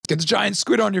Get the giant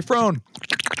squid on your phone.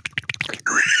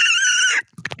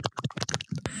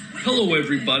 Hello,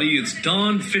 everybody. It's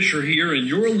Don Fisher here, and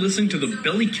you're listening to the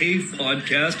Belly Cave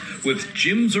podcast with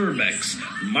Jim Zerbex,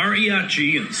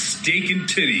 Mariachi, and Steak and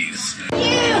Titties. You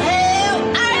hell,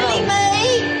 only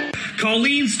me!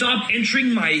 Colleen, stop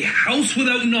entering my house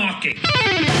without knocking.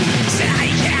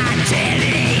 Steak and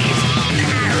Titties,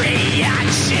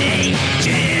 Mariachi,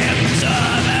 Jim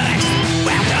Zerbex.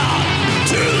 Welcome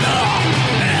to the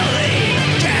Belly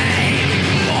Cave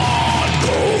podcast.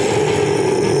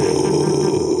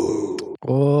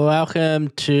 Welcome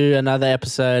to another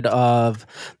episode of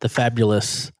the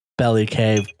fabulous Belly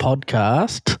Cave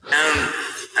podcast.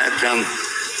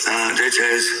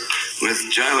 Details with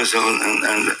Jameson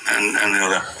and the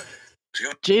other.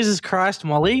 Jesus Christ,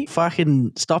 Molly.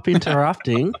 Fucking stop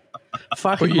interrupting.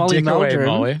 Fucking Put your Molly dick away, Meldrum.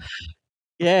 Molly.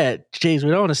 Yeah, geez, we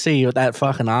don't want to see you with that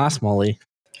fucking ass, Molly.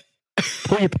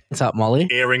 Put your pants up, Molly.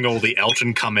 Airing all the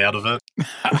Elton come out of it.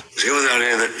 See what's out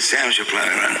here that Sam should play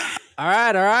around. All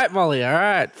right, Molly. All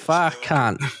right. Fuck,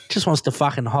 can't. Just wants to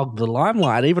fucking hog the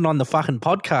limelight. Even on the fucking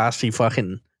podcast, he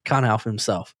fucking can't help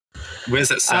himself. Where's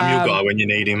that Samuel guy when you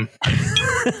need him?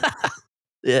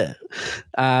 Yeah.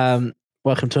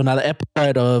 Welcome to another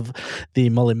episode of the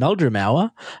Molly Meldrum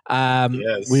Hour.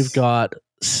 Yes. We've got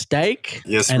Steak.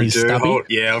 Yes, and we his do. Stubby.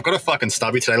 Yeah, I've got a fucking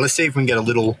stubby today. Let's see if we can get a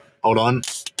little. Hold on.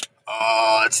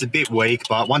 Oh, it's a bit weak,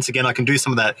 but once again, I can do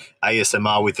some of that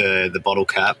ASMR with the bottle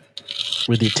cap.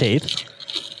 With your teeth.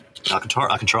 I can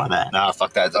try that. Nah,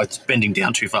 fuck that. It's bending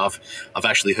down too far. I've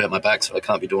actually hurt my back, so I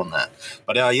can't be doing that.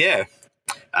 But yeah.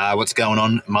 What's going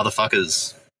on,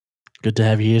 motherfuckers? Good to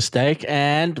have you here, Steak.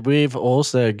 And we've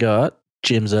also got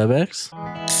Jim Zerbex.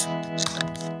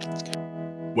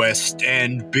 West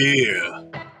End beer.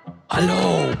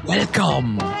 Hello,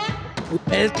 welcome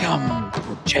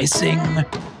to Chasing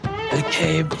Belly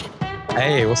Cave.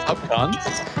 Hey, what's up,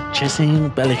 cunts? Chasing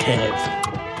Belly Cave.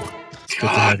 It's good to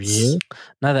have you here.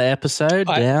 Another episode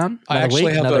down. I Another actually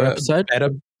week, have another a episode.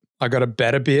 I got a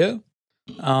better beer.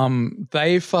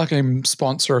 They fucking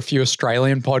sponsor a few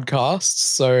Australian podcasts,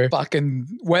 so fucking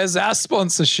where's our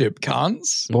sponsorship,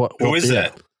 cunts? Who is beer?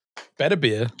 that? Better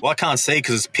beer. Well, I can't see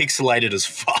because it's pixelated as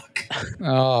fuck.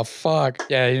 Oh fuck.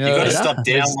 Yeah, you know You got to yeah. stop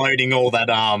downloading all that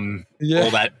Yeah.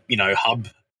 all that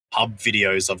hub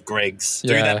videos of Greg's.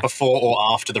 Do Yeah. that before or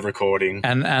after the recording.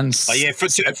 and Oh, yeah,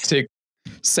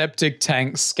 septic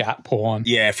tank scat porn.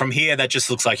 Yeah, from here that just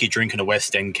looks like you're drinking a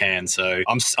West End can. So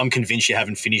I'm convinced you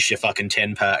haven't finished your fucking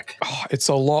 10-pack. Oh, it's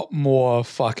a lot more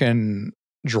fucking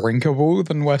drinkable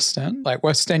than West End. Like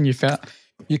West End,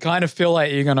 you kind of feel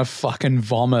like you're gonna fucking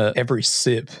vomit every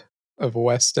sip of a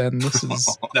West End. This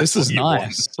is That's this is what you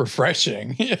nice,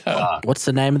 refreshing. Yeah, What's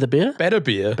the name of the beer? better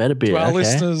beer. Better beer. To our Okay.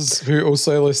 listeners who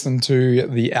also listen to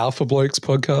the Alpha Blokes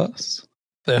podcast,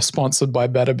 they're sponsored by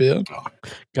Better Beer.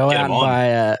 Go Get out 'em and on.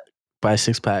 buy a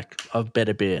 6-pack of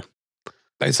better beer.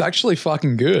 It's actually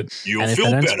fucking good. You'll And if they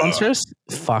feel don't better. sponsor us,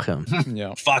 fuck them.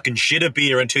 Yeah, Fucking shit a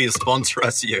beer until you sponsor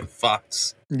us, you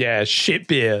fucks. yeah, shit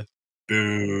beer.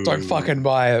 Boo. Don't fucking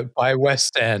buy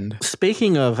West End.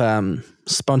 Speaking of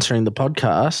sponsoring the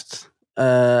podcast,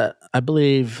 I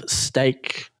believe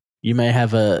Steak, you may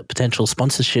have a potential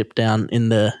sponsorship down in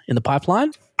the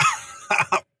pipeline.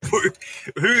 who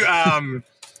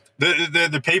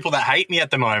the people that hate me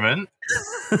at the moment.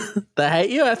 They hate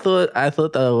you. I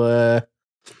thought they were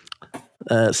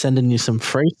sending you some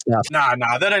free stuff. No,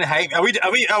 they don't hate me.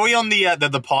 Are we on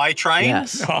the pie train?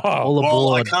 Yes, Oh, all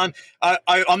Well, I aboard. can't.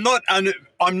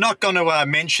 I'm not going to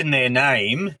mention their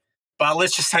name, but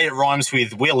let's just say it rhymes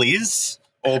with Willie's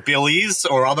or Billy's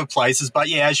or other places. But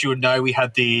yeah, as you would know, we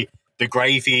had the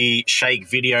gravy shake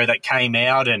video that came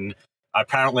out, and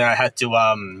apparently I had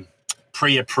to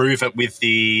pre-approve it with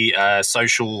the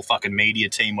social fucking media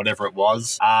team, whatever it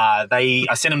was. I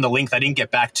sent them the link. They didn't get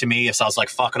back to me, so I was like,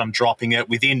 "Fuck it, I'm dropping it."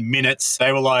 Within minutes,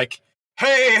 they were like,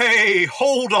 Hey,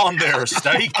 hold on there,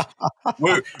 Steak.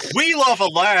 we love a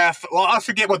laugh. Well, I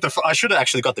forget what I should have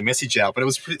actually got the message out, but it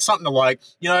was something like,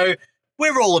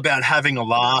 we're all about having a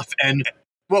laugh. And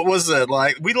what was it?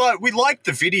 Like, we liked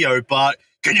the video, but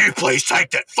can you please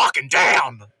take that fucking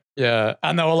down? yeah.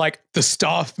 And they were like, the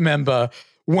staff member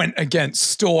went against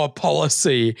store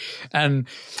policy, and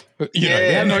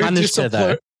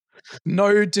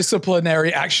no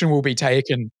disciplinary action will be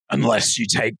taken unless you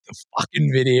take the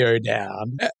fucking video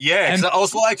down. Yeah, And- I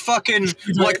was like, fucking,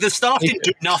 like, the staff didn't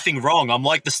do nothing wrong. I'm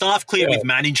like, the staff cleared with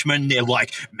management. They're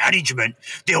like, management?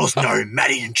 There was no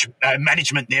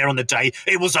management there on the day.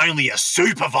 It was only a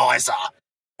supervisor.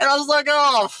 And I was like,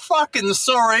 oh, fucking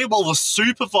sorry. Well, the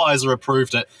supervisor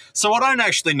approved it. So I don't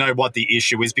actually know what the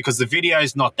issue is because the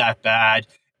video's not that bad.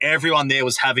 everyone there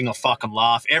was having a fucking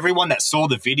laugh. Everyone that saw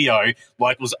the video,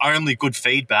 like, was only good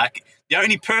feedback. The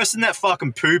only person that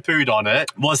fucking poo-pooed on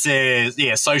it was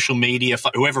their social media,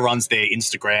 whoever runs their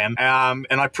Instagram.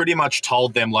 And I pretty much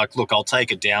told them, like, look, I'll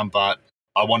take it down, but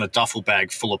I want a duffel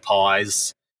bag full of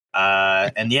pies.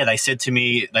 And yeah, they said to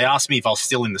me, they asked me if I was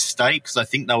still in the state because I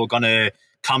think they were going to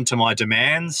come to my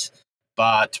demands.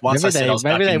 But once I was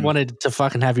maybe back they in, wanted to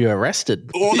fucking have you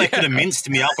arrested. or they could have minced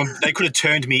me up and they could have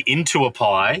turned me into a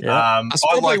pie. Yeah.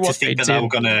 I like to think that they were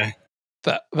going to.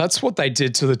 That's what they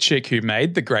did to the chick who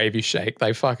made the gravy shake.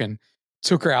 They fucking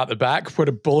took her out the back, put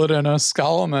a bullet in her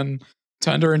skull, and then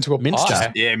turned her into a Minced pie.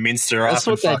 her. Yeah, minced her That's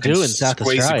up what and they fucking do in South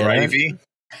squeeze the Australia. gravy.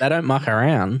 They don't muck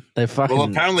around. They fucking. Well,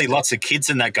 apparently lots of kids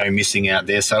in that go missing out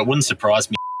there, so it wouldn't surprise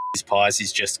me his pies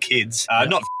is just kids.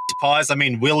 Not pies, I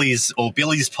mean Willie's or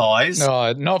Billy's pies.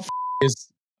 No, not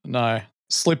no.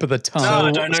 Slip of the tongue. No,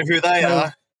 I don't know who they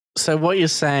are. So what you're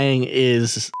saying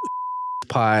is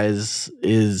pies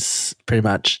is pretty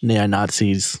much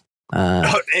neo-Nazis.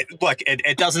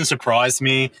 It doesn't surprise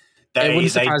me. It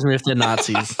wouldn't surprise me if they're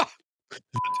Nazis.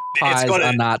 Pies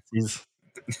are Nazis.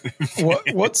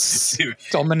 What's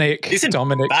Dominic? Isn't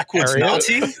Dominic backwards Harriet?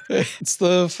 Nazi? It's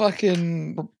the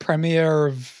fucking premier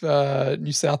of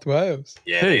New South Wales.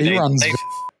 Yeah, He runs.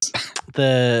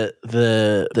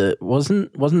 The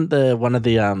wasn't the one of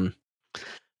the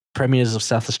premiers of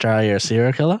South Australia a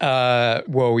serial killer?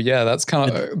 Well, yeah, that's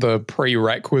kind of the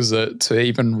prerequisite to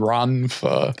even run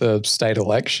for the state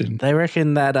election. They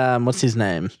reckon that what's his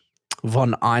name,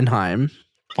 von Einheim,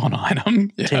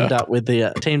 Yeah. teamed up with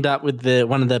the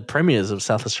one of the premiers of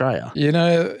South Australia. You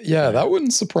know, yeah, that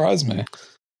wouldn't surprise me.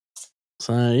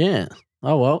 So yeah.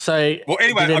 Oh well. So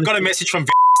anyway, I got a message from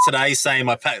today saying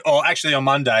my pack, or actually on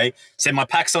Monday, said my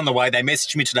pack's on the way. They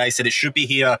messaged me today, said it should be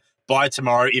here by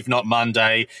tomorrow, if not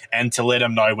Monday, and to let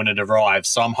them know when it arrives.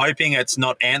 So I'm hoping it's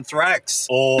not anthrax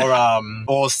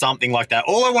or something like that.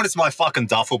 All I want is my fucking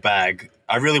duffel bag.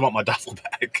 I really want my duffel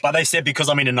bag. But they said because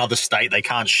I'm in another state, they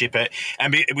can't ship it.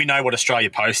 And we know what Australia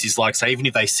Post is like. So even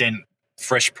if they sent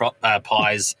fresh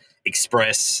pies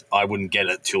express, I wouldn't get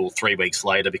it till 3 weeks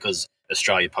later because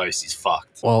Australia Post is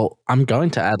fucked. Well, I'm going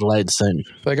to Adelaide soon.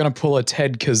 They're going to pull a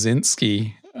Ted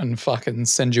Kaczynski and fucking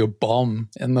send you a bomb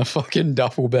in the fucking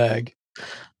duffel bag.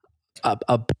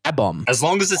 A bomb. As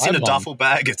long as it's in a duffel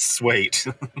bag, it's sweet.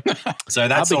 So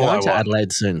that's all I want. I'll be going to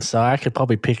Adelaide soon, so I could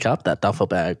probably pick up that duffel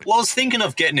bag. Well, I was thinking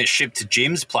of getting it shipped to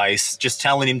Jim's place, just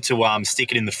telling him to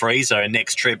stick it in the freezer, and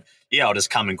next trip, yeah, I'll just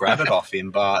come and grab it off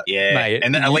him. But yeah, mate,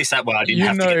 and at least that way I didn't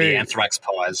have to get the anthrax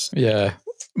pies. Yeah.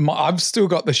 I've still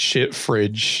got the shit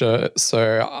fridge,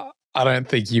 so I don't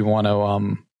think you want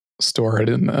to store it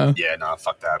in there. Yeah, no,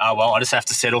 fuck that. Oh, well, I just have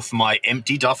to settle for my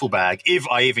empty duffel bag, if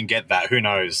I even get that. Who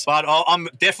knows? But I'm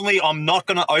not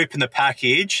going to open the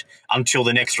package until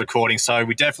the next recording, so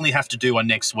we definitely have to do one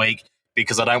next week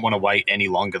because I don't want to wait any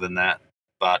longer than that.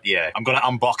 But yeah, I'm going to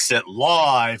unbox it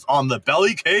live on the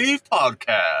Belly Cave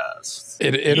podcast.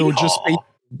 It'll just be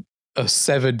a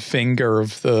severed finger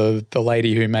of the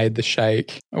lady who made the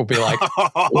shake. It'll be like,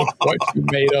 what you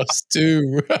made us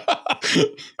do.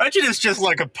 Imagine it's just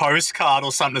like a postcard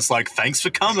or something that's like, thanks for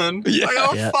coming. Yeah.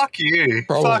 Like, fuck you.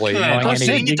 Probably. Fuck, I've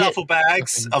seen your you duffel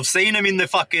bags. I've seen them in the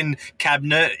fucking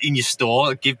cabinet in your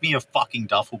store. Give me a fucking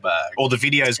duffel bag. Or the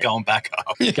video's going back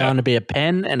up. It's going to be a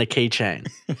pen and a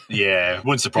keychain. Yeah,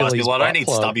 wouldn't surprise Billy's me. Well, I don't need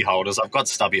butt plug. stubby holders. I've got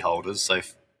stubby holders, so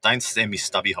don't send me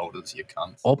stubby holders, you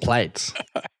cunts. Or plates.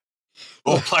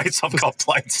 Or plates. I've got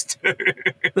plates too.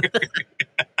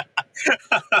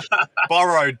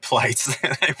 Borrowed plates.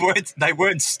 They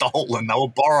weren't stolen. They were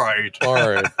borrowed.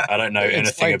 I don't know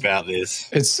anything about this.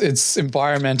 It's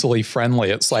environmentally friendly.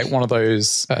 It's like one of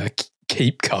those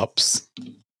keep cups.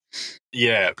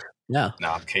 Yeah. Yeah.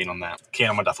 No, I'm keen on that. Keen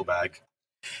on my duffel bag.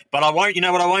 But I won't. You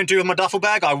know what I won't do with my duffel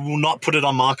bag? I will not put it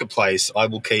on Marketplace. I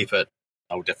will keep it.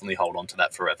 I will definitely hold on to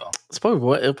that forever.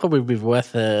 It'll probably be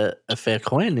worth a fair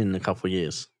coin in a couple of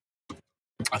years.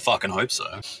 I fucking hope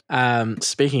so.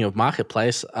 Speaking of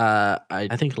Marketplace, I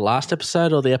think last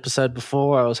episode or the episode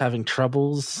before, I was having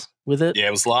troubles with it. Yeah,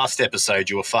 it was last episode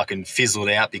you were fucking fizzled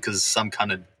out because some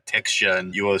kind of texture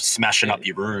and you were smashing up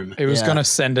your room. It was going to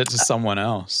send it to someone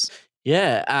else.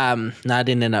 Yeah. No, I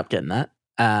didn't end up getting that.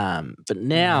 But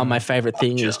now my favorite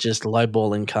thing is just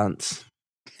lowballing cunts.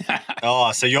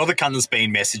 Oh, so you're the cunt that's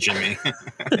been messaging me.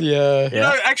 Yeah.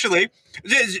 No, actually,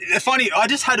 funny, I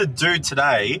just had a dude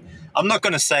today. I'm not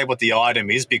going to say what the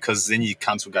item is because then you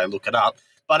cunts will go look it up.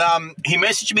 But he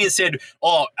messaged me and said,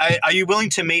 oh, are you willing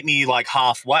to meet me like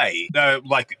halfway? No,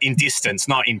 like in distance,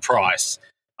 not in price.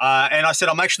 And I said,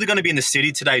 I'm actually going to be in the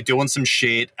city today doing some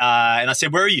shit. And I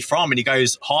said, where are you from? And he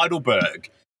goes, Heidelberg.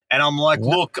 And I'm like, Yep.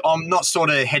 look, I'm not sort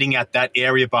of heading out that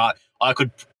area, but I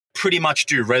could pretty much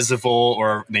do Reservoir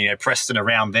or, Preston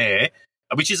around there,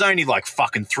 which is only like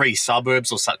fucking 3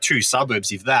 suburbs or 2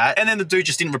 suburbs, if that. And then the dude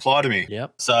just didn't reply to me.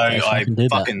 Yep. So They fucking do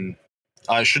that.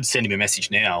 I should send him a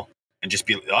message now and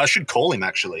I should call him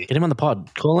actually. Get him on the pod.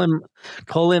 Call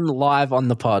him live on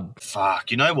the pod.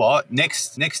 Fuck, you know what?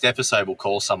 Next episode we'll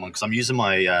call someone because I'm using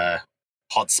my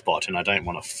hotspot and I don't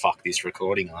want to fuck this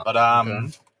recording up. But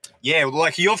yeah,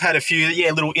 like you've had a few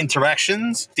little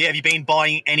interactions. Have you been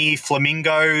buying any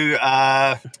flamingos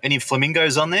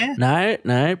on there?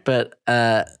 No, but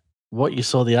what you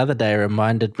saw the other day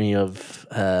reminded me of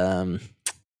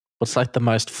what's like the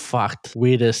most fucked,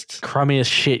 weirdest,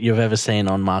 crummiest shit you've ever seen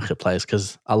on Marketplace,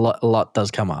 because a lot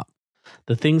does come up.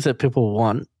 The things that people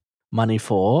want money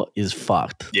for is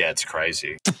fucked. Yeah, it's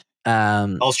crazy.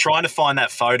 I was trying to find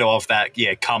that photo of that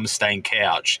cum stained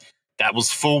couch that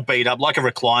was full beat up like a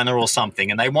recliner or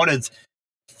something, and they wanted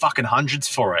fucking hundreds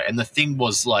for it, and the thing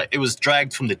was like, it was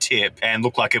dragged from the tip and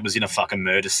looked like it was in a fucking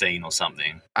murder scene or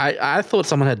something. I thought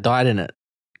someone had died in it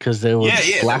because there was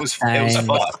black it was stains.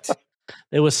 fucked.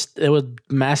 There were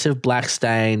massive black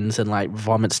stains and like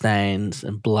vomit stains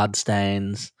and blood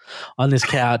stains on this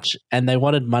couch, and they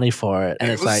wanted money for it.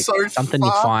 And it's like so something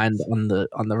you find on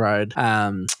the road.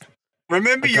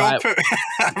 Remember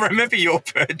remember your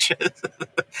purchase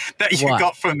that you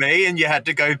got for me, and you had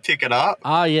to go pick it up.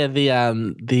 Oh yeah,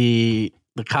 the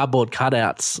cardboard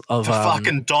cutouts of the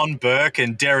fucking Don Burke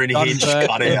and Darren Hinch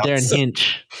cutouts. Darren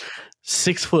Hinch,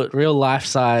 6 foot, real life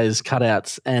size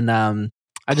cutouts, and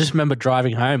I just remember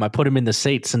driving home. I put them in the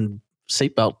seats and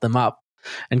seatbelt them up,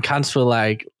 and cunts were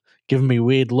like giving me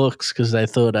weird looks because they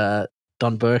thought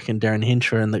Don Burke and Darren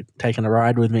Hinch were taking a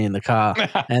ride with me in the car.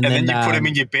 And then you put them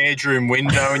in your bedroom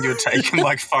window and you were taking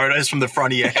like photos from the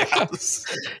front of your house.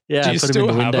 Yeah, I put them in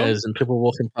the windows and people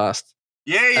walking past.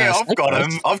 Yeah, I've got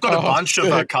them. I've got a bunch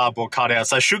of cardboard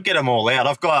cutouts. I should get them all out.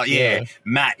 I've got,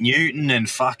 Matt Newton and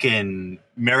fucking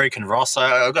American Rosso.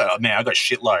 I've got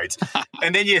shitloads.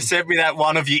 And then you sent me that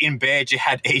one of you in bed. You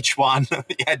had each one.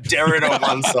 You had Darren on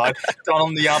one side, Don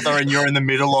on the other, and you're in the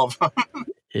middle of them.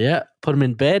 Yeah, put them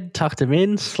in bed, tucked them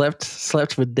in,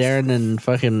 slept with Darren and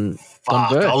fucking Don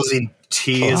Burke. I was in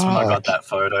tears when I got that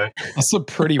photo. That's a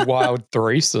pretty wild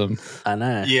threesome. I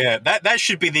know. Yeah, that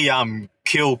should be the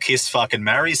kill, kiss, fucking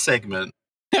marry segment.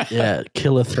 Yeah,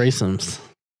 killer threesomes.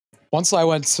 Once I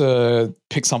went to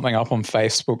pick something up on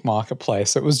Facebook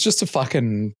Marketplace, it was just a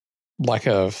fucking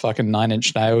 9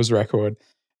 Inch Nails record.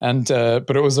 And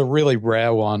but it was a really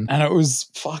rare one, and it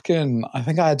was fucking, I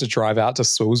think I had to drive out to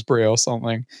Salisbury or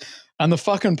something. And the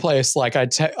fucking place, like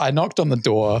I knocked on the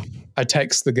door, I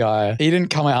text the guy, he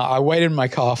didn't come out. I waited in my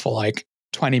car for like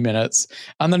 20 minutes,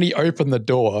 and then he opened the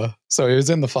door, so he was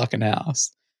in the fucking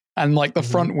house, and like the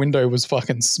front window was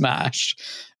fucking smashed,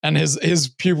 and his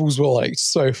pupils were like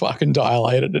so fucking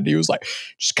dilated, and he was like,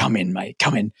 "Just come in, mate,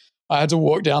 come in." I had to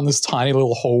walk down this tiny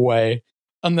little hallway.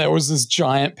 And there was this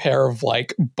giant pair of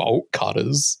like bolt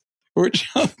cutters, which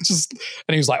and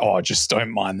he was like, "Oh, just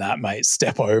don't mind that, mate.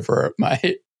 Step over it,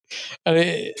 mate."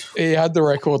 And he had the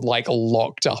record like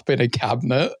locked up in a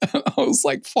cabinet. I was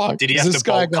like, "Fuck." Did he have to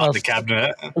bolt cut the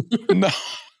cabinet?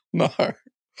 No.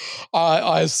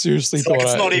 I seriously thought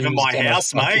it's not even my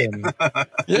house, mate.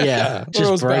 Yeah,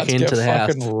 just break into the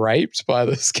house. Fucking raped by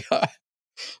this guy.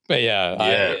 But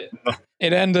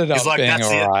it ended up like, being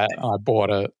all right. I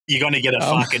bought it. You're going to get a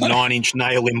fucking 9 Inch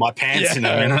Nail in my pants in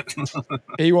a minute.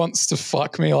 He wants to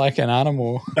fuck me like an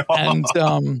animal. And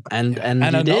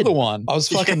another one. I was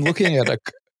fucking looking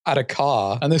at a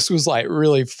car, and this was like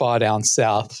really far down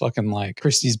south, fucking like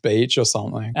Christie's Beach or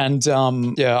something. And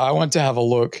I went to have a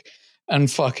look,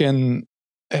 and fucking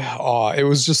it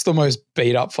was just the most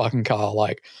beat up fucking car.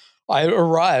 Like, I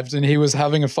arrived and he was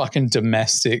having a fucking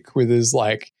domestic with his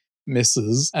like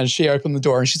missus, and she opened the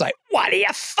door and she's like, "What do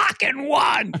you fucking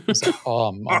want?" I was like,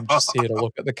 I'm just here to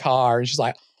look at the car. And she's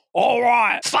like, "All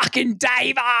right, fucking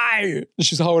Davo." And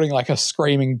she's holding like a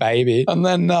screaming baby. And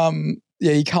then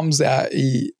he comes out,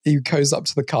 he goes up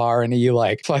to the car, and he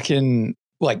like fucking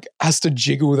like has to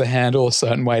jiggle the handle a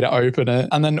certain way to open it.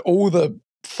 And then all the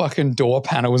fucking door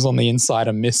panels on the inside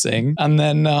are missing. And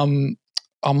then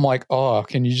I'm like, "Oh,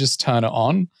 can you just turn it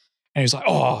on?" And he's like,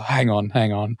 "Oh, hang on."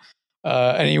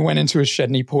 And he went into his shed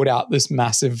and he pulled out this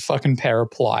massive fucking pair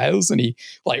of pliers, and he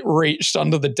like reached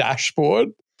under the dashboard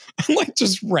and like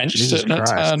just wrenched it, and it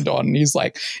turned on. And he's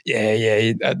like,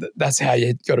 yeah, that's how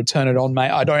you got to turn it on, mate.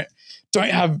 I don't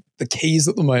have the keys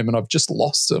at the moment. I've just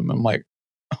lost them. I'm like,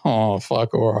 "Oh,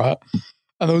 fuck, all right."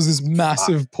 And there was this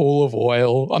massive pool of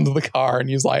oil under the car, and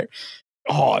he's like,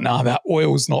 Oh, no, that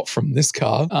oil's not from this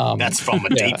car. That's from a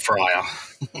deep fryer.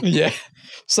 Yeah.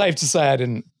 Safe to say I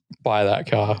didn't buy that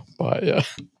car, but yeah.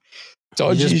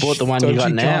 You just bought the one you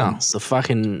got now, cunts. the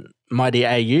fucking mighty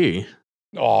AU.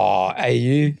 Oh,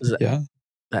 AU. Yeah.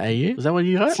 The AU? Is that what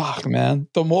you got? Fuck, man.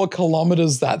 The more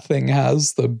kilometers that thing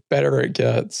has, the better it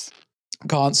gets.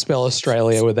 Can't spell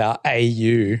Australia without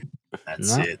AU.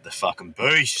 That's it. The fucking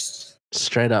boost.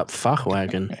 Straight up fuck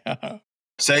wagon.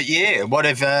 So yeah, what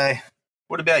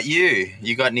about you?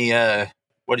 You got any?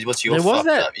 What's your?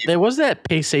 There was that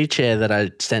PC chair that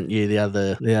I sent you the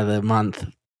other month.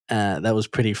 That was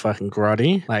pretty fucking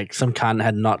grotty. Like some cunt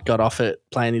had not got off it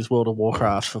playing his World of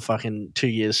Warcraft for fucking 2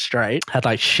 years straight. Had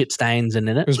like shit stains in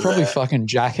it. It was probably fucking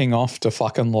jacking off to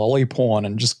fucking lolly porn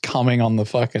and just coming on the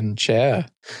fucking chair.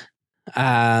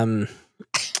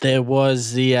 There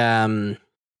was the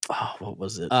what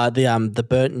was it? The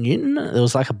Bert Newton. There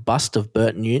was like a bust of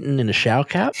Bert Newton in a shower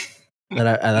cap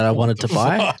that I wanted to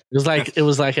buy. It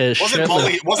was like a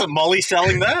wasn't Molly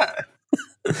selling that?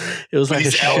 It was like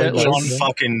a shirtless John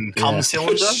fucking cum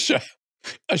cylinder.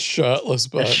 A shirtless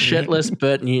Bert Newton. Shirtless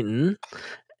Bert Newton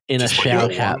in a shower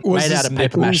cap made out of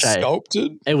paper mache.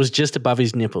 Sculpted? It was just above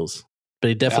his nipples, but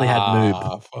he definitely had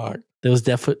moob. Fuck. There was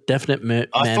definite moob.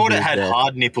 I thought it had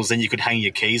hard nipples, and you could hang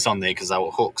your keys on there because they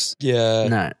were hooks. Yeah,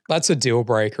 no, that's a deal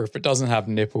breaker if it doesn't have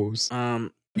nipples.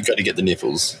 You got to get the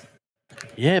nipples.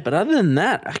 Yeah, but other than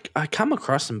that, I come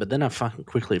across them, but then I fucking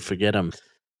quickly forget them.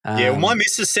 Yeah, well, my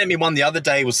missus sent me one the other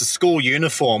day. It was a school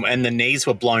uniform, and the knees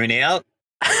were blown out.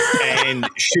 And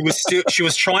she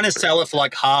was trying to sell it for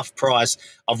like half price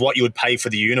of what you would pay for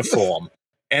the uniform.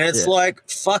 And it's like,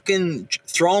 fucking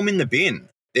throw them in the bin.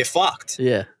 They're fucked.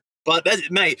 Yeah. But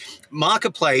mate,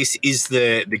 Marketplace is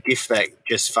the gift that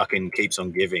just fucking keeps on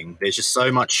giving. There's just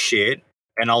so much shit,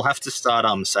 and I'll have to start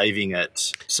saving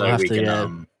it so we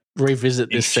can revisit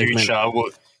this segment.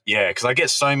 Yeah, because I get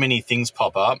so many things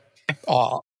pop up.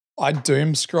 Oh, I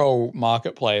doom scroll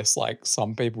Marketplace like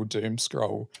some people doom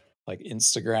scroll like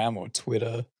Instagram or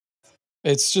Twitter.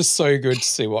 It's just so good to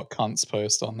see what cunts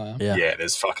post on there. Yeah,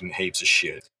 there's fucking heaps of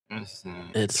shit.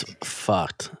 It's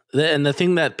fucked. And the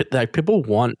thing that like people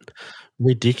want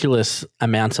ridiculous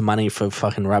amounts of money for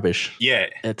fucking rubbish. Yeah.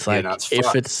 It's like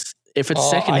if it's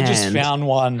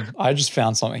secondhand. I just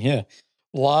found something here.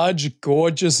 Large,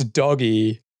 gorgeous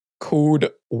doggy called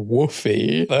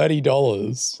Woofy,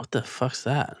 $30. What the fuck's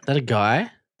that? Is that a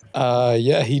guy?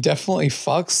 Yeah, he definitely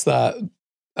fucks that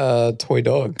toy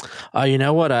dog. Oh, you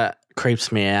know what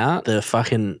creeps me out?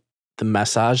 The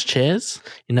massage chairs,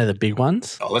 you know, the big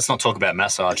ones. Oh, let's not talk about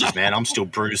massages, man. I'm still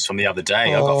bruised from the other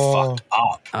day. I got fucked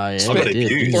up. Oh, yeah. I got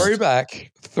abused.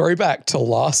 Throwback to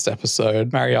last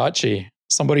episode, Mariachi.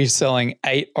 Somebody selling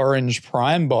 8 orange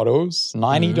Prime bottles,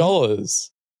 $90.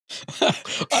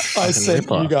 I sent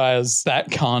you guys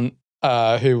that cunt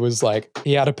who was like,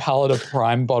 he had a pallet of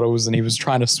Prime bottles and he was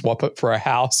trying to swap it for a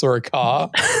house or a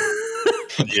car.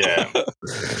 Yeah.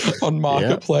 On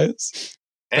Marketplace.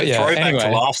 And throwback to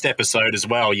last episode as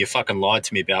well, you fucking lied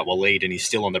to me about Waleed and he's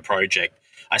still on the project.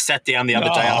 I sat down the other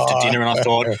day after dinner and I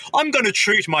thought, I'm going to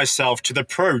treat myself to the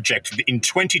project in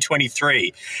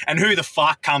 2023. And who the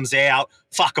fuck comes out?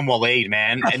 Fucking Waleed,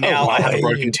 man. And now I have a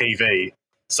broken TV.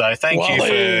 So thank you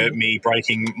for me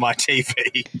breaking my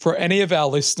TV. For any of our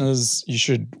listeners, you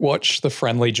should watch the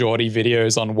Friendly Geordie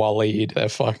videos on Waleed. They're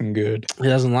fucking good. He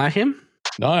doesn't like him?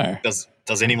 No.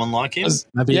 Does anyone like him?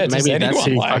 Maybe that's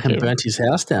who fucking burnt his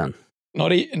house down.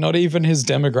 Not even his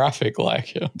demographic like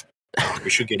him. We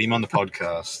should get him on the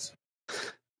podcast.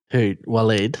 Who?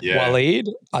 Waleed? Yeah. Waleed?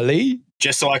 Ali?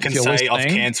 Just so I can say I've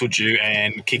cancelled you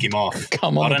and kick him off.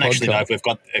 Come on, I don't actually know if we've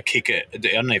got a kick. I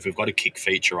don't know if we've got a kick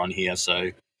feature on here,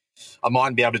 so I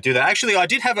mightn't be able to do that. Actually, I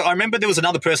remember there was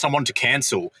another person I wanted to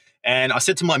cancel, and I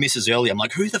said to my missus earlier, I'm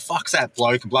like, who the fuck's that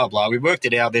bloke? And blah blah. We worked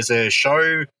it out. There's a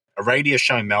radio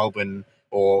show in Melbourne,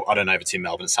 or I don't know if it's in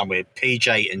Melbourne somewhere.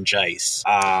 PJ and Jace.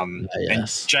 And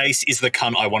Jace is the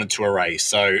cunt I wanted to erase.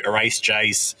 So erase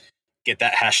Jace. Get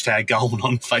that hashtag going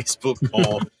on Facebook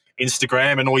or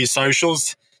Instagram and all your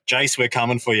socials. Jace, we're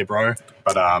coming for you, bro.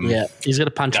 But yeah, he's got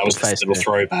a punchable face. That was a little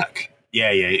throwback.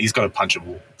 Yeah, he's got a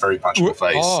very punchable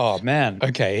face. Oh man,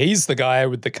 okay, he's the guy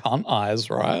with the cunt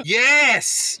eyes, right?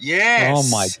 Yes. Oh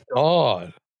my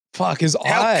god, fuck his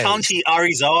eyes. How cunty are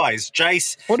his eyes,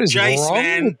 Jace? What is Jace, wrong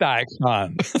man? with that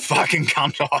cunt? Fucking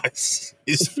cunt eyes.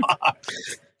 He's fucked.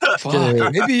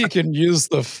 Fuck, maybe you can use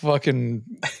the fucking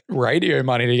radio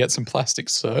money to get some plastic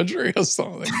surgery or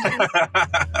something.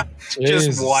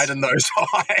 Just widen those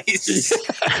eyes.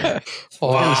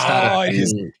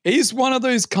 He's one of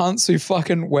those cunts who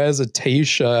fucking wears a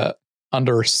t-shirt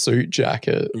under a suit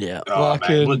jacket. Yeah. Oh,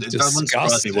 Fucking man. It doesn't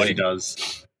surprise me what he disgusting.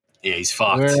 does. Yeah, he's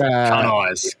fucked. We're, Cunt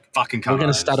eyes. Fucking cunt We're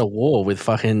going to eyes. start a war with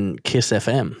fucking Kiss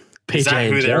FM. PJ Is that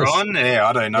and who they're Jess. on? Yeah,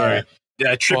 I don't know.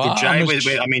 Yeah, Triple Well,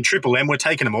 J. Triple M. We're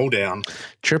taking them all down.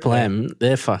 Triple M,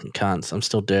 they're fucking cunts. I'm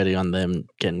still dirty on them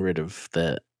getting rid of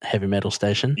the heavy metal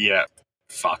station. Yeah,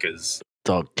 fuckers.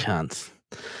 Dog cunts.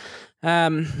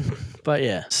 But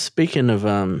yeah, speaking of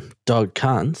dog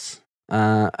cunts,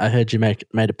 I heard you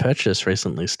made a purchase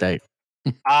recently, Steak.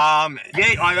 Yeah,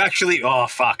 I actually. Oh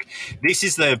fuck! This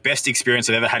is the best experience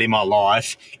I've ever had in my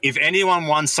life. If anyone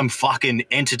wants some fucking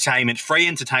entertainment, free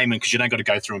entertainment, because you don't got to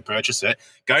go through and purchase it,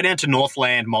 go down to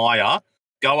Northland Maya,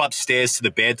 go upstairs to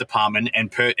the bed department, and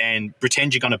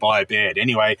pretend you're going to buy a bed.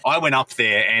 Anyway, I went up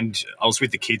there and I was with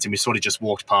the kids, and we sort of just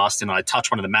walked past, and I touched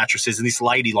one of the mattresses, and this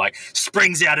lady like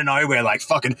springs out of nowhere, like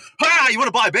fucking, "Ah, you want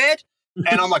to buy a bed?"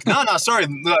 And I'm like, no, sorry,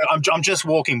 I'm just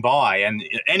walking by. And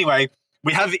anyway.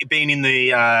 We have been in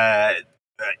the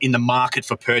market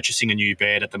for purchasing a new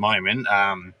bed at the moment.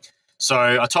 So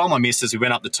I told my missus, we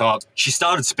went up the top. She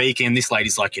started speaking. This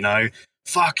lady's like,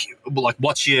 fuck, like,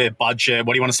 what's your budget?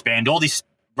 What do you want to spend? All this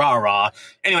rah-rah.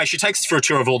 Anyway, she takes us for a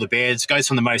tour of all the beds, goes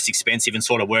from the most expensive and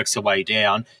sort of works her way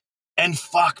down. And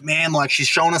fuck, man, like she's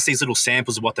showing us these little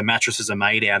samples of what the mattresses are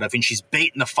made out of, and she's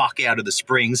beating the fuck out of the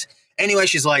springs. Anyway,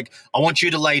 she's like, I want you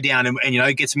to lay down,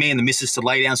 and gets me and the missus to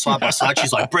lay down side by side.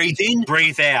 She's like, breathe in,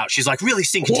 breathe out. She's like, really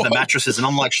sink into the mattresses. And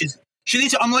I'm like, she's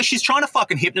trying to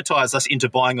fucking hypnotize us into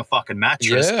buying a fucking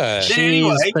mattress. Yeah.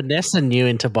 She's finessing you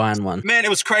into buying one. Man, it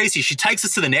was crazy. She takes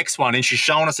us to the next one and she's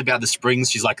showing us about the springs.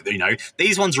 She's like,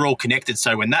 these ones are all connected.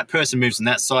 So when that person moves on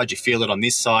that side, you feel it on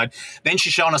this side. Then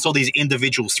she's showing us all these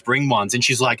individual spring ones. And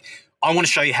she's like, I want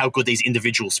to show you how good these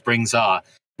individual springs are.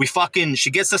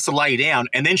 She gets us to lay down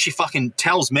and then she fucking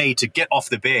tells me to get off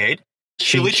the bed.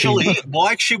 She literally,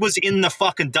 like she was in the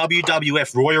fucking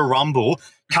WWF Royal Rumble,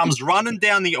 comes running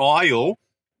down the aisle,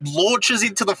 launches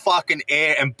into the fucking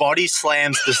air and body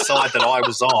slams the side that I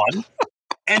was on.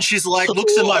 And she's like,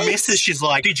 looks at my missus, she's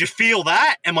like, did you feel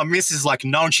that? And my missus is like,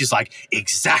 no. And she's like,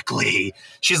 exactly.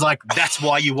 She's like, that's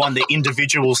why you won the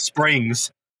individual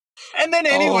springs. And then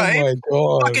anyway,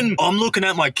 fucking, I'm looking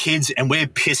at my kids and we're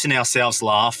pissing ourselves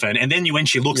laughing. And then when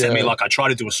she looks at me, like I try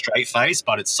to do a straight face,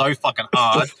 but it's so fucking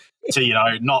hard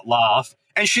to, not laugh.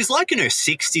 And she's like in her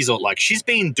 60s or like she's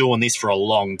been doing this for a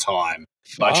long time.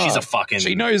 Like she's a fucking...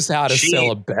 She knows how to sell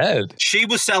a bed. She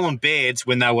was selling beds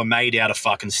when they were made out of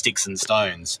fucking sticks and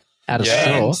stones. Out of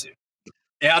straw?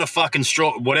 Out of fucking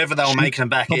straw, whatever they were making them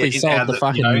back.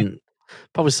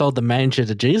 Probably sold the manger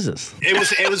to Jesus. It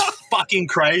was fucking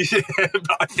crazy.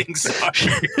 I think so.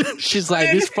 She's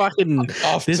like, this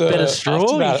bed of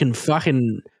straw, you can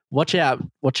fucking watch out,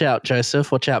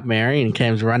 Joseph, watch out, Mary, and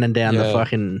came running down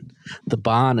the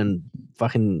barn and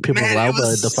fucking people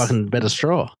elbowed the fucking bed of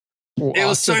straw. Well, it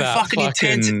was so fucking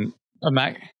intense.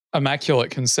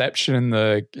 Immaculate conception in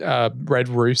the Red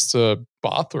Rooster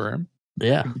bathroom.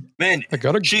 Yeah, man, I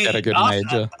gotta get a good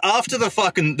major after the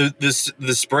fucking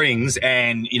the springs,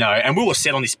 and and we were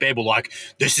set on this bed. We're like,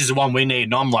 this is the one we need,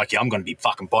 and I'm like, yeah, I'm gonna be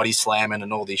fucking body slamming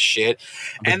and all this shit.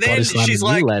 And then she's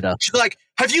like,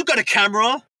 have you got a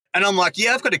camera? And I'm like,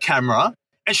 yeah, I've got a camera.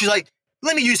 And she's like,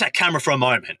 let me use that camera for a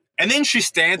moment. And then she's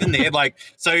standing there, like,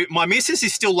 so my missus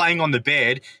is still laying on the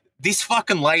bed. This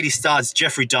fucking lady starts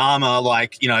Jeffrey Dahmer,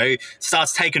 like,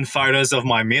 starts taking photos of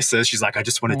my missus. She's like, I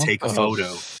just want to take a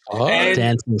photo.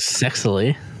 Dancing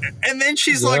sexily. And then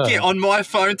she's like, on my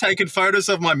phone taking photos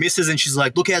of my missus. And she's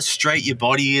like, look how straight your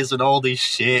body is and all this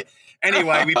shit.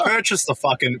 Anyway, we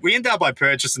ended up by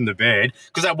purchasing the bed.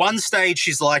 Because at one stage,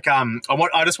 she's like, I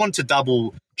just wanted to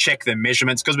double check the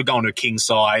measurements because we're going to a king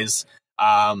size.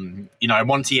 I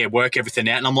wanted to work everything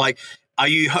out. And I'm like, are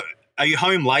you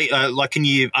home late? Can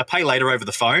I pay later over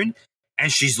the phone?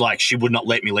 And she's like, she would not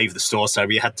let me leave the store. So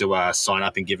we had to sign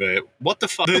up and give her, what the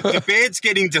fuck? The bed's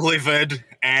getting delivered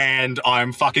and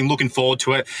I'm fucking looking forward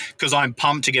to it because I'm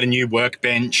pumped to get a new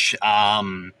workbench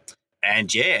and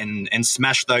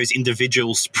smash those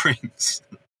individual springs.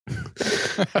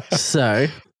 So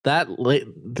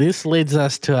this leads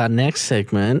us to our next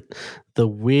segment, the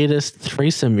weirdest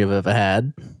threesome you've ever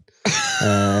had.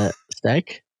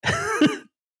 Steak?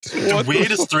 The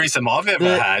weirdest threesome I've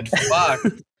ever had. Fuck.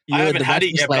 I haven't had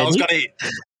it yet, but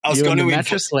I was going to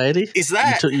mattress lady. Is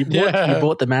that? You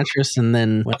bought the mattress and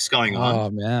then what's going on? Oh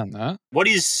man, huh? What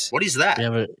is that?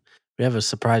 We have a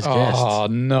surprise guest. Oh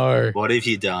no. What have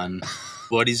you done?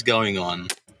 What is going on?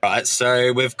 All right,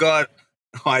 so we've got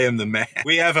I am the man.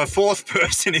 We have a fourth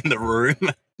person in the room.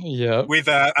 Yeah. With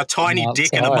a tiny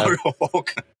dick and a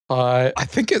mohawk. I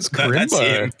think it's Grimbo. That's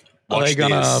him. Are they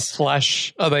gonna this.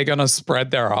 flash? Are they gonna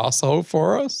spread their asshole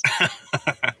for us?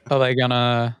 Are they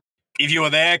gonna? If you are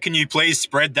there, can you please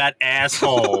spread that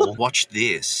asshole? Watch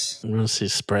this. I'm gonna see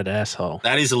spread asshole.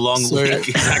 That is a long So- link.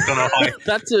 Is that gonna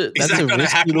That's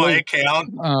hack risky my link.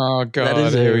 account? Oh god, That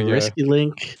is here a we go. risky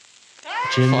link.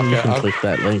 Jim, Fuck you it, can I've- click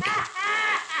that link.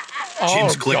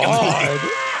 Jim's Oh clicking the god. link.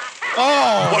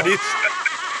 Oh. What is that?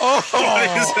 Oh. What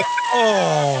is it?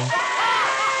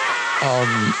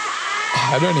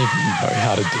 I don't even know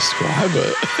how to describe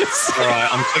it. All right,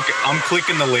 I'm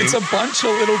clicking the link. It's a bunch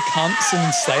of little cunts in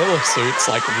sailor suits,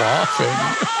 like laughing.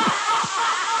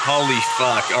 Holy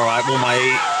fuck! All right, well,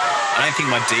 I don't think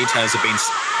my details have been.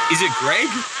 Is it Greg?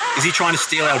 Is he trying to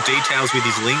steal our details with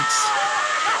his links?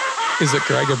 Is it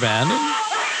Greg Abandon?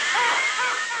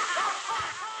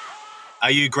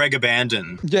 Are you Greg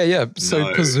Abandon? Yeah. So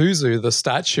No. Pazuzu, the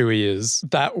statue he is,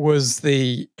 that was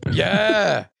the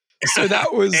So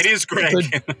that was It is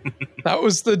Greg. that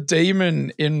was the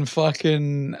demon in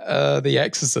fucking The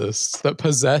Exorcist that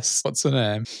possessed what's her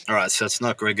name? All right, so it's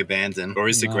not Greg Abandon, or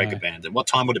is it No. Greg Abandon? What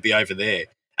time would it be over there?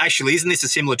 Actually, isn't this a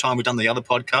similar time we've done the other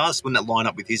podcast? Wouldn't that line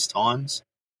up with his times?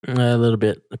 A little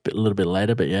bit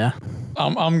later, but yeah.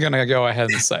 I'm gonna go ahead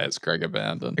and say it's Greg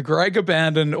Abandon. Greg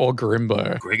Abandon or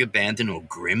Grimbo. Greg Abandon or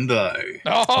Grimbo?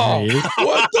 Oh, There he is.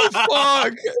 what the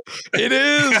fuck? It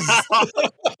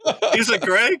is. Is it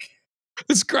Greg?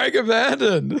 It's Greg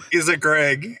Abandon. Is it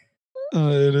Greg?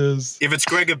 It is. If it's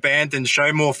Greg Abandon,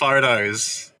 show more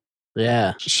photos.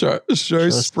 Yeah. Show us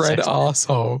the spread sex tape.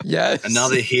 asshole. Yes.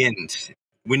 Another hint.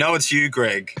 We know it's you,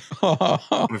 Greg.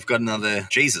 We've got another.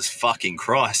 Jesus fucking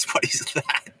Christ! What is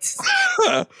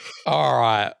that? All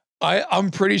right.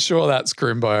 I'm pretty sure that's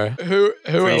Grimbo. Who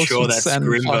Pretty else sure would that's send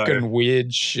Grimbo. fucking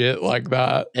weird shit like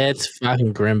that? It's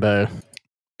fucking Grimbo.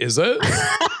 Is it?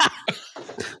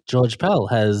 George Pell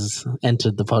has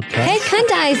entered the podcast. Hey,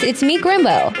 Cundice, it's me,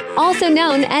 Grimbo, also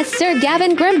known as Sir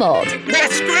Gavin Grimbold.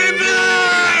 That's Grimbo!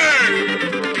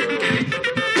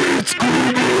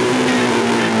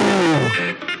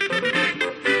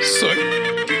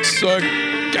 So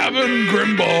Gavin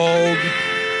Grimbold.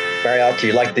 Mariachi,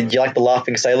 you like the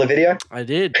laughing sailor video? I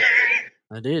did.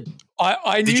 I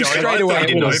I Did knew you straight I away thought you it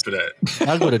didn't was. open it.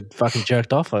 I would have fucking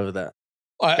jerked off over that.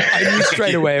 I knew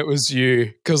straight away it was you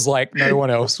because like no one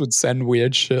else would send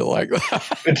weird shit like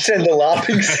that. But send the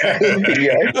laughing sailor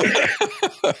video.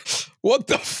 What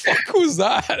the fuck was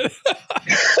that?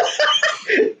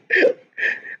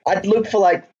 I'd look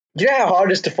for do you know how hard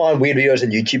it is to find weird videos on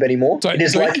YouTube anymore? Don't- It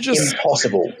is don't you just-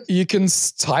 impossible. You can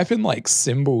type in like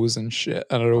symbols and shit,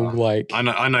 and it'll like I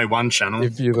know one channel.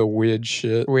 give you the weird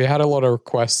shit. We had a lot of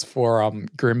requests for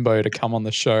Grimbo to come on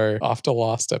the show after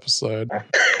last episode.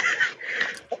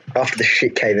 After the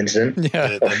shit cave incident,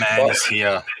 Yeah. The man is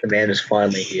here. the man is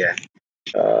finally here.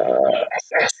 All right.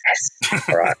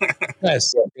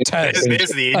 Yes. Test. There's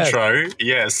the intro.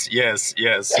 Yes. Yes.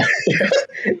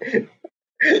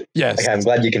 Okay, I'm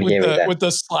glad you can hear me then. With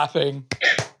the slapping.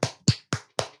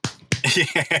 Yeah.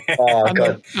 Oh, And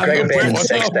God. the- Greg and the Abandon's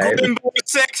sex porn- tape.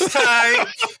 Sex tape.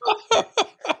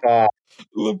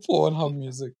 The Pornhub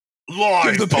music.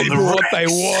 Live Give the on people the what they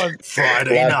Rex. want.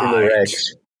 Friday Live from the night.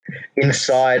 Rex.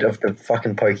 Inside of the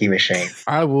fucking pokey machine.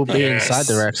 I will be Yes. inside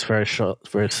the Rex very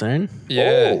soon.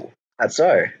 Yeah. Oh, that's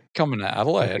so. Coming to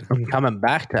Adelaide. I'm coming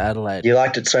back to Adelaide. You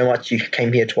liked it so much you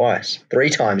came here twice. 3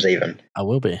 times even. I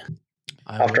will be.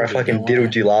 After I fucking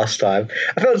diddled you last time.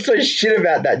 I felt so shit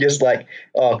about that. Just like,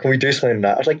 oh, can we do something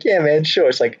tonight? I was like, yeah, man, sure.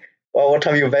 It's like, oh, what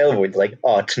time are you available? It's like,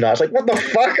 oh, tonight. I was like, what the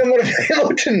fuck? I'm not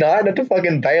available tonight. I have to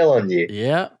fucking bail on you.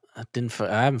 Yeah, I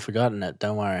haven't forgotten it.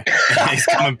 Don't worry. He's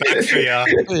coming back for you.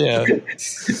 Yeah.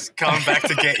 He's coming back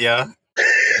to get you.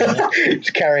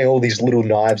 Just carrying all these little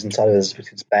knives inside of his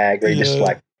bag. Where he just Yeah.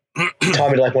 like tie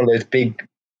me to like one of those big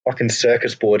fucking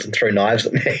circus boards and throw knives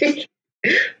at me.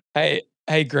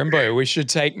 Hey, Grimbo, we should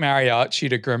take Mariachi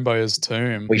to Grimbo's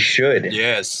tomb. We should.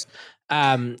 Yes.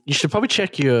 You should probably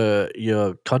check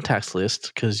your contacts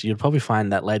list because you'd probably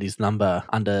find that lady's number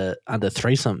under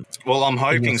threesome. Well, I'm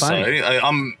hoping so.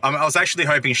 phone. I was actually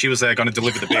hoping she was going to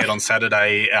deliver the bed on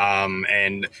Saturday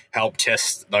and help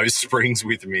test those springs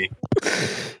with me.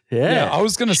 Yeah, I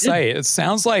was going to say, it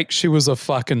sounds like she was a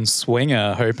fucking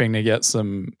swinger hoping to get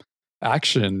some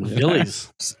action. you know?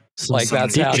 Villies. Like Some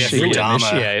that's how Jeffrey she Dahmer.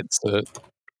 initiates it.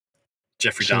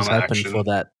 Jeffrey She was Dahmer hoping action. for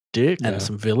that dick Yeah. and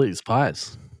some Villies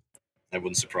pies. That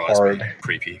wouldn't surprise Horrid. me.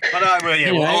 Creepy. But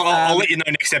I'll let you know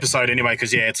next episode anyway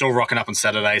because, yeah, it's all rocking up on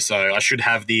Saturday. So I should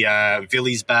have the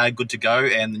Villies bag good to go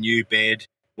and the new bed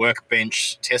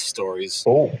workbench test stories.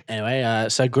 Oh, Anyway,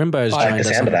 so Grimbo's I like joined the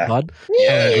us sound on of the that. pod.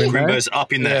 Yeah, Grimbo? Grimbo's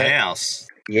up in the Yeah. house.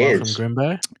 yes. Welcome,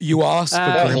 Grimbo. You asked for Oh,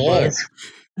 Grimbo. yes.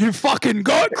 You fucking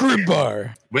got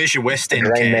Grimbo. Where's your West End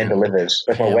Rain Man can? delivers.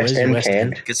 With my Yeah, West where's your End West can.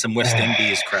 End? Get some West End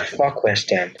beers cracking. Fuck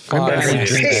West End. Grimbo Fuck only yes.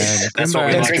 drinks, Yes. That's Grimbo what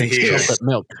we only like to drinks hear. chocolate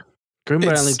milk. Grimbo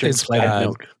It's- only drinks it's flavored bad.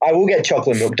 milk. I will get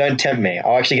chocolate milk. Don't tempt me.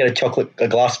 I'll actually get a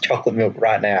glass of chocolate milk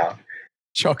right now.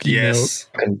 Chalky Yes.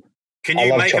 Fucking- Can I you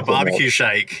love make a chocolate barbecue milk.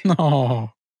 shake? milk.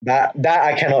 No. That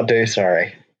I cannot do.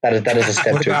 Sorry, that is a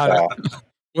step What too about far.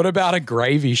 What about a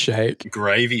gravy shake?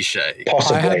 Gravy shake.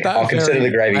 Possibly, I'll consider the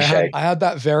gravy shake. I had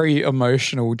that very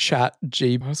emotional what's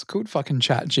it called? Fucking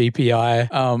chat GPI.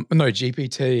 No,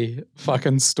 GPT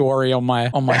fucking story on my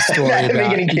story Me about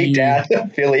getting kicked out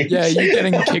of Philly. Yeah, you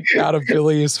getting kicked out of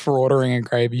Billy's for ordering a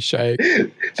gravy shake.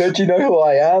 Don't you know who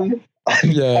I am?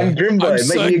 I'm Grimbo. I'm Make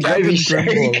Sir me a Gavin gravy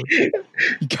Grimbo. shake.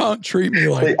 You can't treat me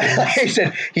like He this.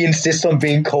 said he insists on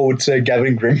being called Sir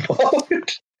Gavin Grimbo.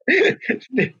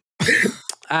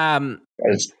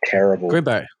 That's terrible.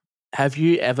 Grimbo, have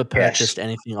you ever purchased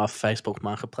anything off Facebook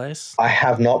Marketplace? I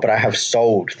have not, but I have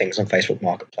sold things on Facebook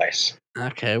Marketplace.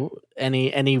 Okay.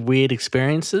 Any weird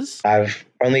experiences? I've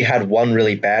only had one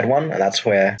really bad one, and that's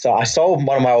where. So I sold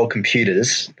one of my old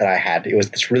computers that I had. It was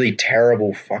this really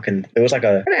terrible fucking. It was like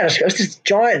it was this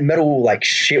giant metal like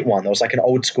shit one. That was like an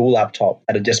old school laptop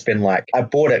that had just been like. I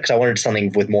bought it because I wanted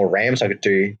something with more RAM, so I could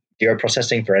do video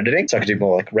processing for editing, so I could do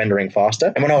more like rendering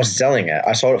faster. And when I was selling it,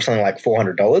 I sold it for something like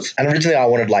 $400. And originally I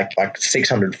wanted like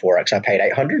 $600 for it, because I paid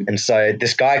 $800. And so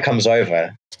this guy comes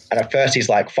over, and at first he's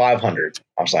like $500.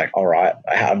 I was like, all right,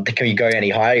 can you go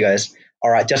any higher? He goes, all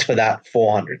right, just for that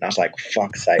 $400. And I was like,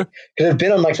 fuck's sake, because it'd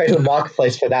been on like Facebook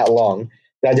Marketplace for that long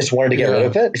that I just wanted to get rid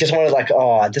of it. I just wanted it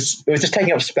was just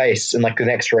taking up space in like the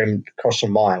next room across from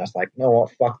mine. I was like, you know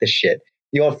what, fuck this shit.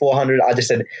 You want $400? I just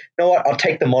said, you know what? I'll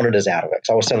take the monitors out of it.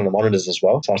 So I was selling the monitors as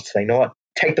well. So I was saying, you know what?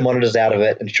 Take the monitors out of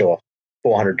it, and sure,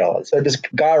 $400. So this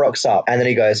guy rocks up, and then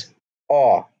he goes,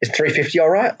 oh, is $350 all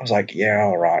right? I was like, yeah,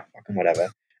 all right, fucking whatever.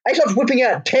 And he starts whipping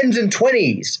out 10s and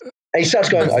 20s. And he starts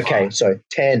going, okay, so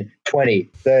 10, 20,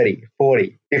 30,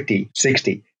 40, 50,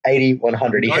 60, 80,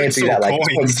 100. He hands me that like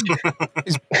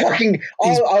fucking.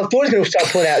 I thought he was going to start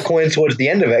pulling out coins towards the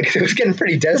end of it, because it was getting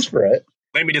pretty desperate.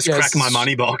 Let me just crack my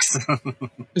money box.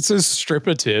 It says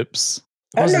stripper tips.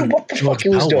 I don't know what the fuck he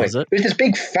was doing. It was this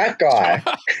big fat guy.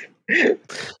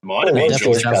 Might have been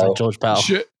George Bell.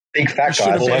 Big fat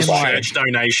guy. All those church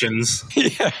donations.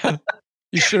 Yeah.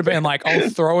 You should have been like, I'll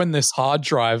throw in this hard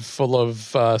drive full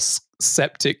of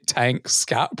septic tank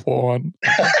scat porn.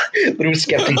 Little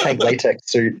septic tank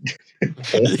latex suit.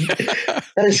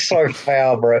 That is so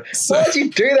foul, bro. Why did you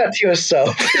do that to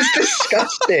yourself? It's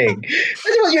disgusting. That's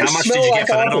what you How much did you get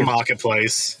for that on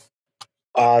Marketplace?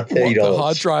 $30. The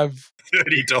hard drive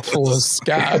 $30 full of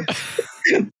scat.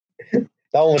 That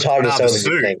one was harder to sell the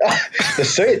than you think. The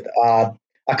suit,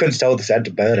 I couldn't sell the suit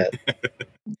to burn it.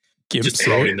 Just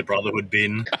throw it in the Brotherhood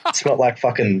bin. It smelled like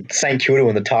fucking St. Kilda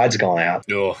when the tide's gone out.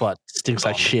 Oh. What? Stinks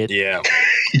like shit. Yeah.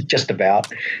 Just about.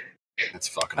 That's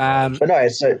fucking But no, I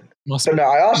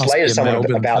asked later someone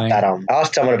about that. I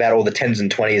asked someone about all the 10s and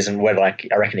 20s and where like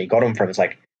I reckon he got them from. It's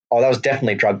like, oh, that was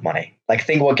definitely drug money. Like,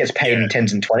 think what gets paid in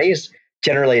 10s and 20s.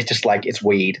 Generally, it's just like it's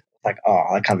weed. Like, oh,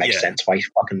 that kind of makes sense. Why he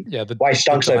why he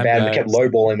stunk so bad and kept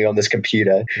lowballing me on this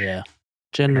computer. Yeah.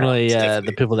 Generally,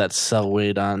 the people that sell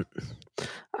weed aren't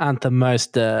the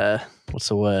most what's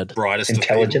the word? Brightest,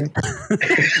 intelligent.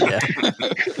 Yeah.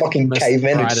 Fucking Most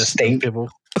cavemen and brightest stink. people.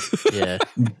 Yeah.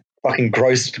 Fucking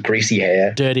gross, greasy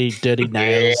hair. Dirty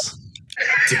nails.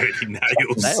 Dirty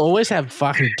nails. They always have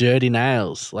fucking dirty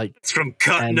nails. Like, it's from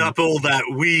cutting up all that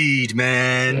weed,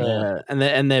 man. Yeah,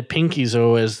 and their pinkies are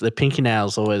always, their pinky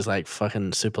nails are always like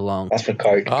fucking super long. That's for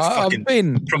coke. I've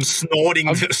been from snorting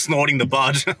the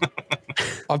bud.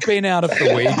 I've been out of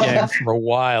the weed game for a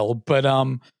while, but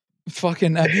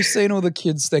fucking, have you seen all the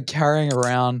kids they're carrying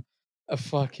around a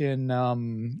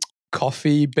fucking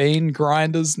coffee bean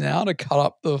grinders now to cut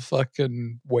up the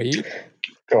fucking weed?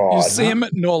 God, you see them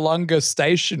at Noarlunga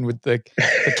Station with the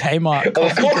Kmart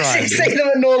coffee Of course grinders. you see them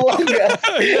at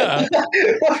Noarlunga. Yeah.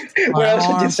 Where else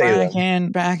would you see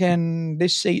them? Fucking,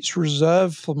 this seat's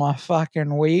reserved for my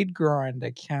fucking weed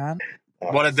grinder, cunt.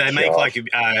 What did they make, like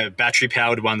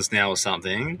battery-powered ones now or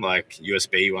something? Like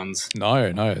USB ones? No,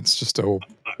 it's just a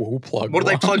wall plug. What are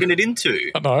they plugging it into?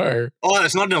 No. Oh,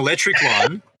 it's not an electric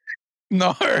one.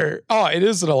 No. Oh, it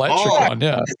is an electric one,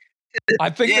 yeah. I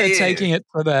think they're taking it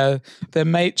to their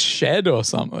mate's shed or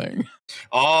something.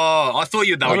 Oh, I thought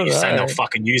you know I what don't you're saying. They were know.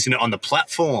 fucking using it on the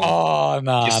platform. Oh,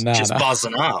 nah, just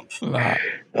buzzing up. Nah.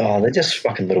 Oh, they're just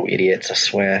fucking little idiots, I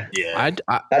swear. Yeah. I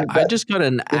just got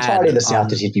an The entirety of ad the South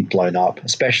on, is you'd be blown up,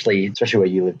 especially where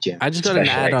you live, Jim. I just got an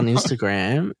ad on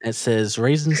Instagram. It says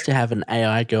reasons to have an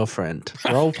AI girlfriend.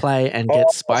 Role play and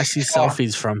get spicy fuck.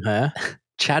 selfies from her.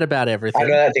 Chat about I everything.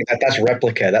 know that thing. That's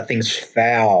Replica. That thing's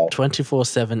foul.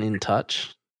 24/7 in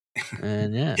touch.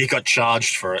 And yeah. He got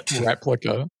charged for it.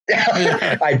 Replica.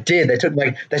 I did. They took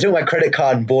my credit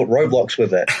card and bought Roblox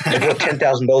with it. They bought $10,000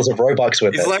 of Robux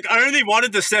with He's it. like, I only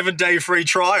wanted the 7-day free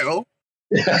trial.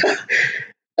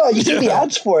 No, you see the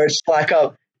ads for it. It's like,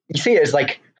 you see it. It's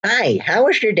like, hi, how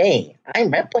was your day? I'm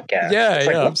Replica. Yeah, It's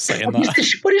like, I'm saying what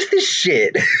that. what is this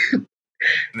shit?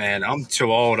 Man, I'm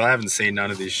too old. I haven't seen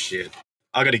none of this shit.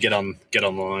 I got to get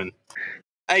online.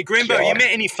 Hey, Grimbo, God. you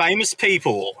met any famous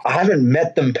people? I haven't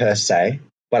met them per se,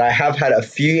 but I have had a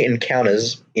few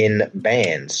encounters in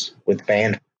bands with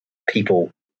band people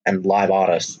and live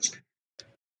artists.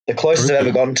 The closest I've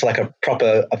ever gotten to like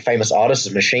a famous artist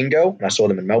is Machine Girl, and I saw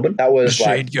them in Melbourne. That was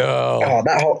Machine Girl. Oh,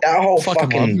 that whole Fucking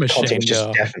love fucking Machine concert was just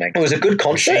Girl. deafening. It was a good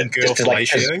concert, Machine Girl just 'cause, like,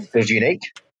 'cause fellatio? it was unique.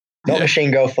 Not Yeah.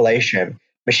 Machine Girl fellatio.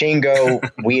 Machine Girl,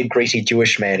 weird, greasy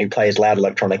Jewish man who plays loud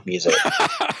electronic music.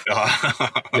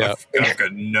 Yeah. I've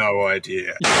got no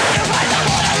idea.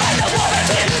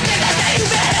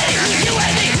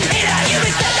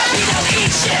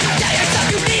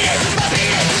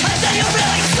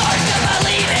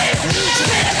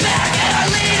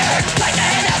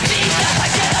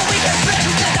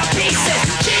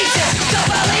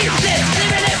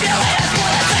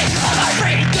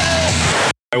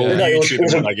 I will No, it was- YouTube it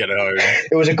was when a- I get home.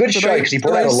 It was a good show because he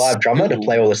brought out a live drummer to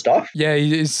play all the stuff. Yeah,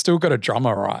 he's still got a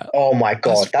drummer, right? Oh my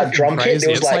god, That's that fucking drum kit! crazy. It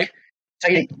was It's like-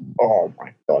 oh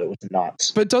my god, it was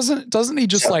nuts. But doesn't he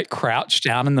just So- like crouch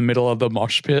down in the middle of the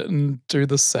mosh pit and do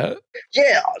the set?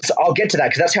 Yeah, so I'll get to that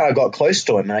because that's how I got close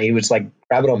to him, and he was like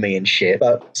grabbing on me and shit.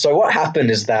 But so what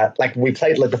happened is that like we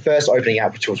played like the first opening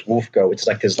act, which was Wolf Go, which is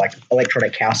like this like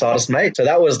electronic house artist mate. So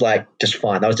that was like just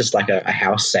fine. That was just like a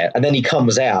house set, and then he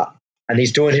comes out and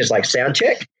he's doing his like sound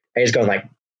check, and he's going like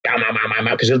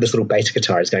because there's this little bass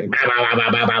guitar. He's going and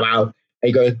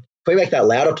he goes, "Can we make that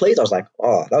louder, please?" I was like,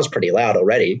 "Oh, that was pretty loud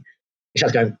already." He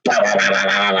starts going,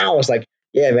 I was like,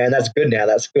 "Yeah, man, that's good now.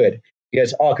 That's good." He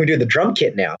goes, "Oh, can we do the drum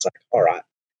kit now?" It's like, all right.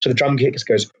 So the drum kit just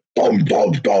goes, boom,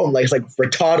 boom, boom. Like, it's like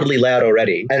retardedly loud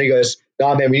already. And he goes,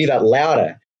 "No, man, we need that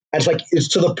louder." And it's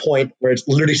to the point where it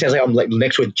literally sounds like I'm like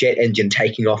next to a jet engine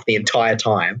taking off the entire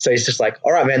time. So he's just like,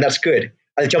 "All right, man, that's good."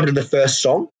 And they jump into the first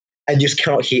song and you just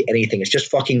cannot hear anything. It's just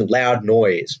fucking loud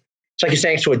noise. It's like you're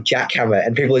standing to a jackhammer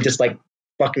and people are just like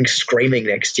fucking screaming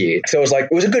next to you. So it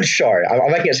was a good show.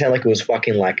 I'm making it sound like it was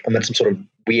fucking like I'm at some sort of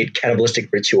weird cannibalistic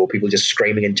ritual, people just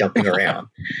screaming and jumping around.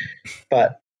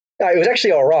 But no, it was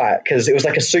actually all right because it was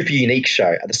like a super unique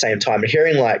show at the same time. And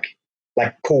hearing like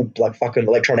cool like fucking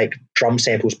electronic drum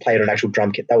samples played on an actual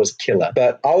drum kit, that was killer.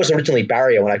 But I was originally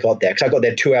barrier when I got there because I got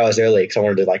there 2 hours early because I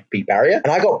wanted to like be barrier,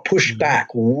 and I got pushed back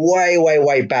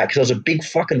way back because there was a big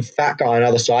fucking fat guy on the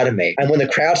other side of me. And when the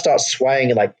crowd starts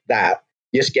swaying like that,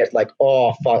 you just get like,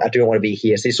 oh fuck, I don't want to be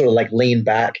here. So you sort of like lean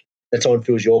back, then someone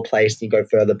fills your place, and you go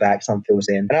further back, someone fills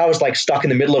in. And I was like stuck in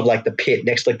the middle of like the pit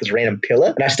next to like this random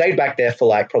pillar. And I stayed back there for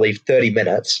like probably 30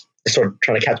 minutes, just sort of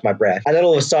trying to catch my breath. And then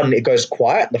all of a sudden it goes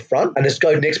quiet in the front, and this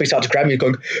guy next to me starts grabbing me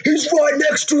going, "He's right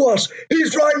next to us!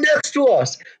 He's right next to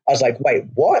us!" I was like, "Wait,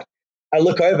 what?" I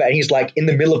look over and he's like in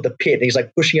the middle of the pit and he's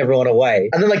like pushing everyone away.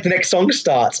 And then like the next song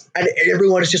starts and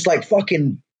everyone is just like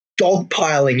fucking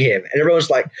dogpiling him. And everyone's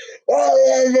like,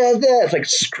 "Oh, yeah, yeah." It's like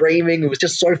screaming. It was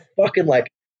just so fucking like,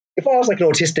 if I was like an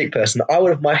autistic person,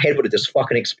 my head would have just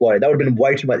fucking exploded. That would have been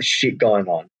way too much shit going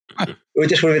on. It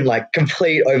just would have been like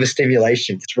complete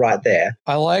overstimulation. It's right there.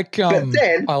 I like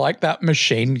that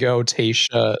Machine Girl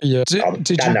t-shirt. Yeah. Did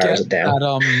you get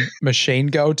that Machine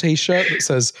Girl t-shirt that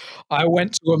says, "I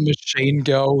went to a Machine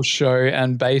Girl show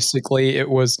and basically it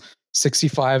was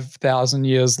 65,000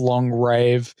 years long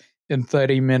rave in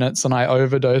 30 minutes and I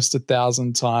overdosed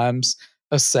 1,000 times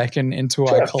a second into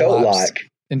I collapsed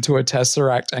into a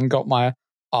tesseract and got my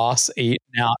ass eaten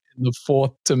out in the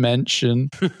fourth dimension."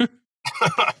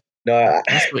 No,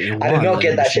 I did not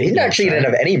get that shit. He actually didn't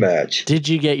have any merch. Did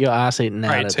you get your ass eaten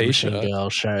out at the Machine Girl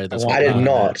show? I did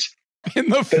not.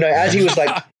 But no, as he was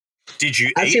like, did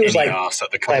you as eat he was any like ass at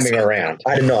the climbing concert? around?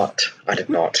 I did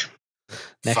not.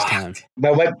 Next time.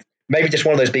 Well, maybe just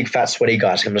one of those big fat sweaty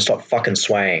guys. I'm gonna stop fucking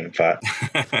swaying. But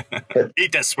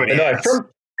eat that sweaty ass.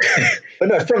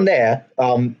 From there,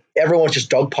 everyone's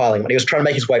just dogpiling. He was trying to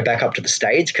make his way back up to the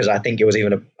stage because I think it was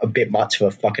even a bit much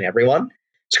for fucking everyone.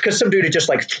 because some dude had just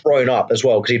like thrown up as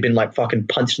well because he'd been like fucking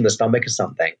punched in the stomach or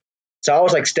something. So I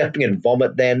was like stepping in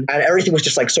vomit then, and everything was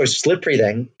just like so slippery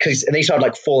then. And he started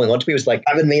like falling onto me. He was like,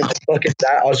 having me look at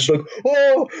that. I was just like,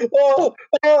 oh.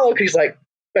 Because he's like,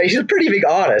 he's a pretty big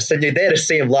artist, and you're there to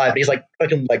see him live. And he's like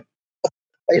fucking like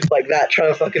that,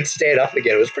 trying to fucking stand up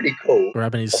again. It was pretty cool.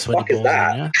 Grabbing his What the sweaty fuck is balls.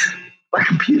 that? Yeah. My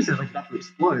computer's like about to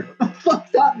explode. What the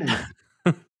fuck's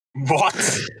happening?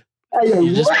 What? Hey,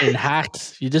 You've just what? been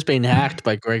hacked. You've just been hacked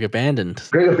by Greg Abandoned.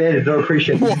 Greg Abandoned, don't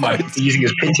appreciate using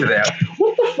his picture there.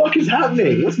 What the fuck is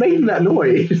happening? What's making that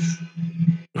noise?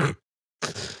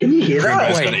 Can you hear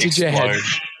that? Grimbo's Wait, did your head?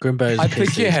 Grimbo's I think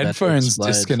PC your is about to headphones explode.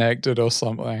 disconnected or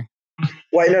something.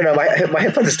 Wait, no, my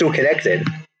headphones are still connected.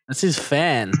 That's his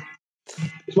fan.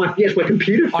 It's my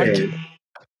computer fan.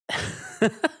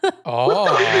 Oh,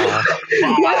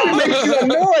 Why is it making that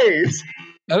noise?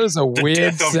 that is a The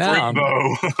weird death of sound.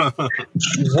 Grimbo.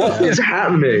 What is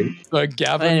happening? So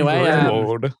Gavin Anyway,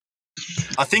 Grimbo.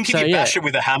 I think if So, you yeah. bash it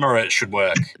with a hammer, it should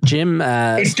work. Jim,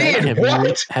 It Steak, did.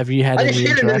 have you had I just any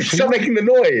hit it and it interaction? stopped making the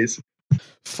noise.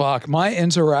 Fuck, my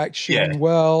interaction, Yeah.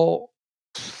 well,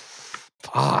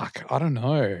 fuck, I don't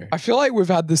know. I feel like we've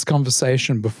had this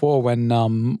conversation before when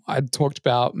I talked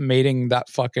about meeting that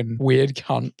fucking weird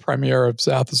cunt premier of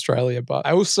South Australia, but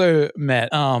I also met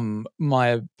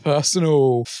my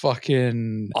personal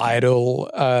fucking idol,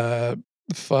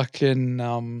 fucking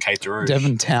Kate DeRouge.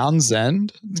 Devon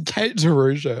Townsend, Kate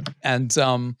DeRouge,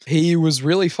 and he was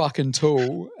really fucking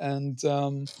tall, and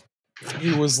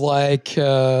he was like,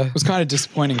 it was kind of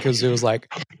disappointing because it was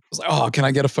like, oh, can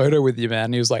I get a photo with you, man?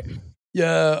 And he was like,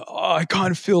 yeah, I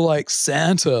kind of feel like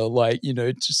Santa, like, you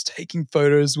know, just taking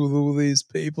photos with all these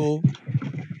people.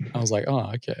 I was like,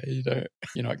 oh, okay,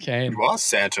 you're not keen. You are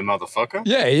Santa, motherfucker.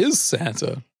 Yeah, he is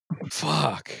Santa.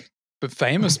 Fuck. But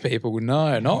famous people,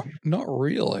 no, not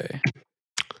really.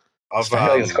 I've, I feel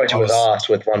like this question was asked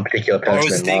with one particular person I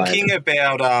was in mind. thinking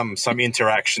about some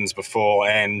interactions before,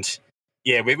 and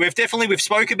yeah, we've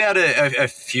spoke about a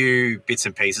few bits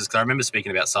and pieces because I remember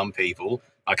speaking about some people.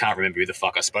 I can't remember who the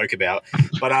fuck I spoke about,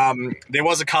 but there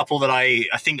was a couple that I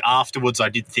think afterwards I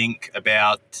did think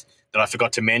about that I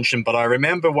forgot to mention. But I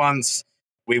remember once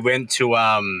we went to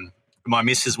my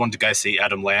missus wanted to go see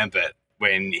Adam Lambert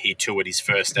when he toured his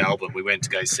first album. We went to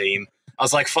go see him. I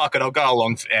was like, fuck it, I'll go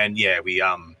along, and yeah, it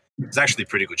was actually a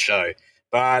pretty good show.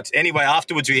 But anyway,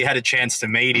 afterwards we had a chance to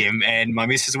meet him, and my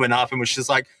missus went up and was just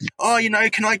like, oh, you know,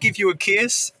 can I give you a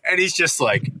kiss? And he's just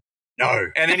like, no.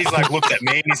 And then he's like, looked at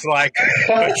me and he's like,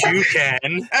 but you can.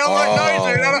 And I'm like,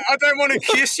 no, dude, I don't want to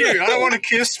kiss you. I don't want to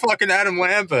kiss fucking Adam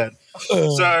Lambert.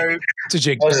 So Did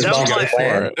you What was his did you master go for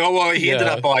plan? it? oh, well, he ended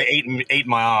Yeah. up by eating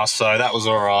my ass, so that was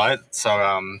all right. So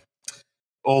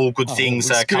all good things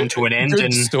it's come good- to an end, Good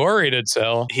and story to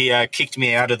tell. he kicked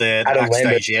me out of the Adam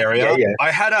backstage area. yeah.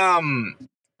 I had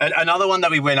another one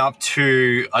that we went up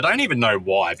to. I don't even know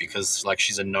why, because like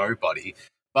she's a nobody.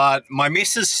 But my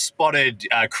missus spotted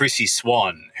Chrissy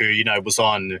Swan, who, you know, was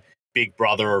on Big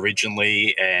Brother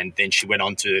originally, and then she went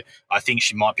on to, I think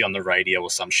she might be on the radio or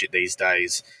some shit these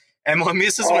days. And my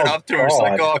missus went up to her and was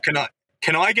like, oh,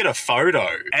 can I get a photo?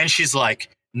 And she's like,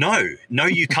 no,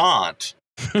 you can't.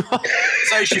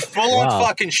 So she full on Wow.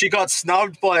 fucking, she got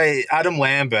snubbed by Adam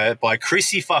Lambert, by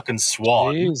Chrissy fucking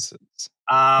Swan. Jesus.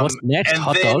 What's next? and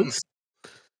Hot then- dogs?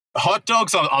 Hot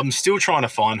dogs, I'm still trying to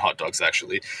find hot dogs,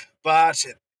 actually. But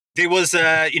there was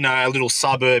a little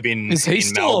suburb in Is he in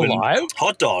still Melbourne. alive?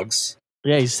 Hot dogs.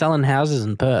 Yeah, he's selling houses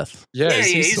in Perth. Yeah, is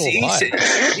he still alive?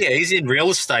 he's in real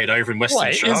estate over in Western Wait,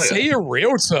 Australia. is he a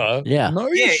realtor? Yeah. No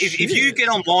Yeah, shit. if you get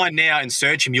online now and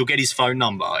search him, you'll get his phone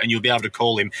number and you'll be able to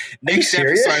call him. you Next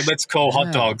serious? episode, let's call Hot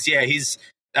Yeah. Dogs. Yeah, he's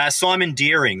Simon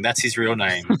Deering. That's his real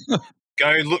name.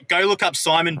 Go look up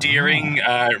Simon Deering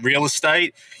real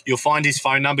estate. You'll find his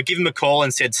phone number. Give him a call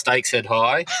and Steak said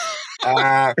hi.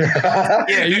 Yeah, Are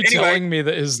you anyway, telling me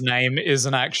that his name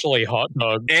isn't actually Hot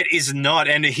Dog? it is not,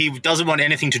 and he doesn't want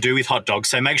anything to do with hot dogs.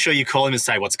 So make sure you call him and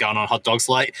say, what's going on, Hot Dogs?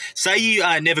 Like, say you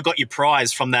never got your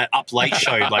prize from that Up Late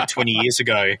show like 20 years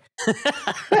ago.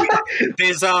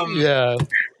 There's Yeah.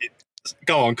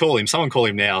 Go on, call him. Someone call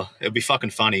him now. It'll be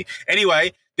fucking funny.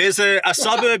 Anyway, there's a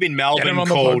suburb in him Melbourne on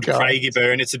the called podcast.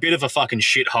 Craigieburn. It's a bit of a fucking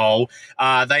shithole.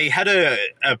 They had a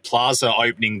plaza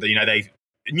opening.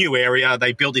 New area.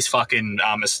 They built this fucking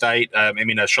estate.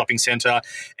 A shopping centre.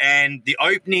 And the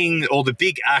opening, or the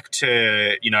big act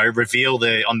to reveal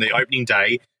on the opening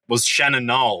day was Shannon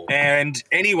Knoll. And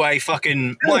anyway,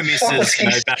 fucking my missus,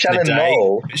 back in the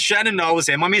day. Shannon Knoll was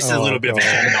there. My missus is a little bit of a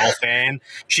Shannon Knoll fan.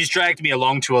 She's dragged me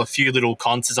along to a few little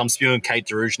concerts. I'm spewing Kate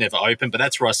DeRouge never opened, but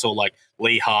that's where I saw like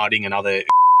Lee Harding and other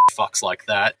fucks like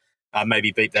that.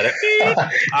 Maybe beat that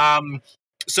out.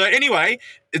 So anyway,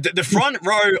 the front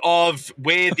row of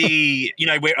where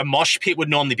where a mosh pit would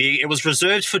normally be, it was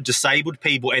reserved for disabled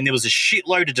people, and there was a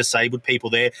shitload of disabled people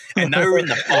there, and they were in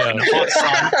the fucking hot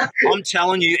sun. I'm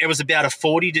telling you, it was about a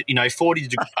 40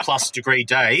 plus degree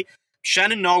day.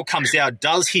 Shannon Noel comes out,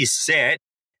 does his set,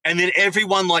 and then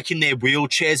everyone like in their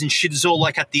wheelchairs and shit is all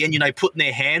like at the end, putting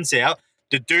their hands out.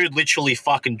 The dude literally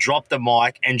fucking dropped the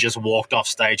mic and just walked off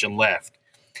stage and left.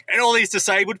 And all these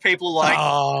disabled people are like,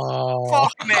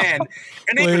 fuck, man.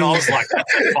 And even I was like,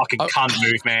 that's a fucking cunt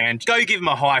move, man. Go give him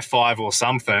a high five or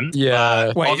something.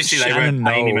 Yeah. Wait, obviously, they weren't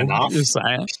paying him enough.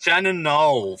 Shannon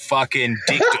Noel fucking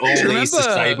dicked all these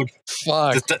disabled,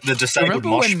 the disabled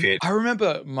mosh pit. I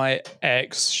remember my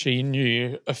ex, she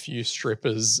knew a few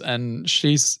strippers, and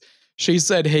she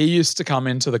said he used to come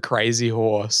into the Crazy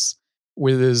Horse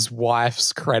with his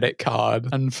wife's credit card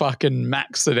and fucking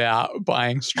max it out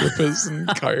buying strippers and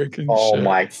coke and shit. Oh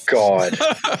my God.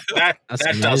 That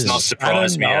does not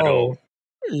surprise me at all.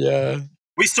 Yeah.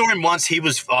 We saw him once. He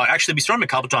was actually, we saw him a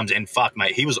couple of times, and fuck,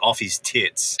 mate, he was off his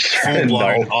tits, full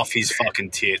blown off his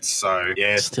fucking tits. So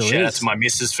yeah, shout out to my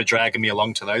missus for dragging me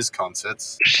along to those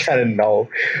concerts. Shannon Noel,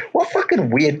 what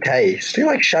fucking weird taste? Do you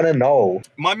like Shannon Noel?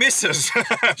 My missus,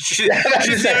 she's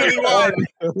the only one.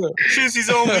 She's his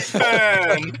only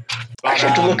fan. I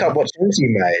have to look up what songs he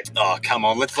made. Oh come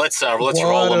on, let's roll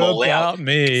them all out.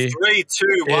 Me? 3,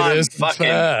 2, 1, fucking.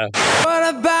 Fair.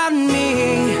 What about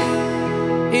me?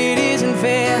 It isn't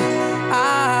fair.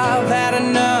 I've had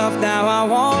enough. Now I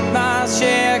want my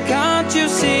share. Can't you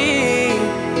see?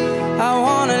 I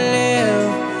want to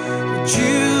live. But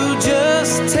you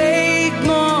just take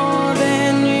more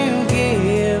than you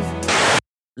give.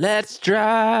 Let's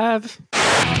drive.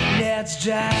 Let's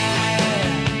drive.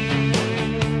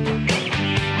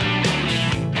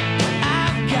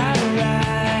 I've got a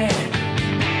ride.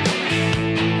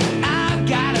 I've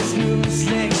got a smooth,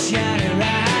 slick, shiny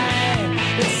ride.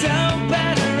 It's so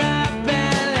better up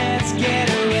and let's get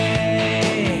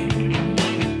away.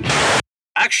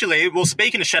 Actually, well,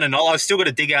 speaking of Shannon Noel, I've still got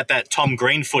to dig out that Tom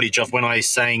Green footage of when I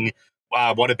sang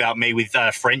What About Me with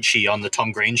Frenchie on the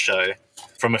Tom Green show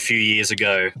from a few years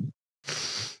ago.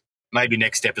 Maybe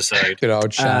next episode. Good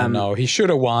old Shannon Noel. He should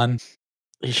have won.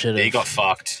 He should have. Yeah, he got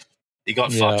fucked. He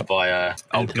got fucked by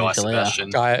old Guy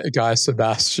Sebastian. Guy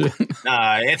Sebastian.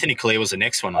 Anthony Clear was the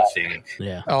next one, I think.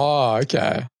 Yeah. Oh,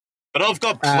 okay. But I've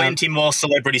got plenty more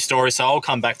celebrity stories, so I'll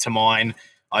come back to mine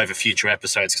over future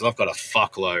episodes because I've got a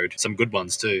fuckload. Some good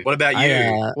ones too. What about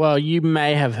you? Well, you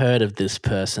may have heard of this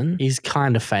person. He's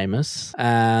kind of famous.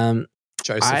 Joseph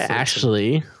I Fulton.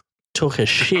 actually took a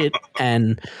shit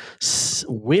and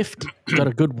got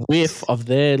a good whiff of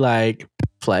their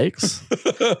flakes.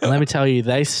 And let me tell you,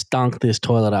 they stunk this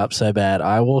toilet up so bad.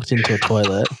 I walked into a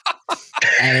toilet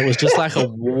and it was just like a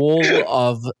wall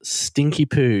of stinky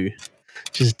poo.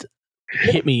 Just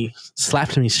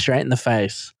slapped me straight in the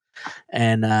face.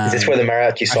 And is this where the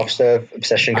Mariachi soft serve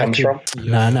obsession comes from?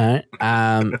 No.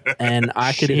 And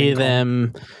I could hear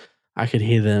them.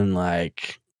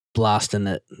 Blasting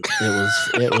it.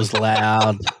 It was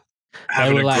loud.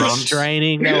 They were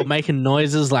straining. They were making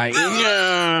noises like.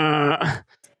 And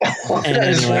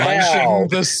punching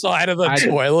the side of the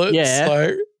toilet. Yeah,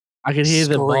 so I could hear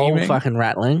the bowl fucking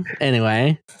rattling.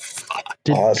 Anyway,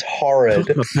 that's horrid.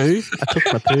 I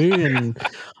took my poo and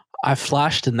I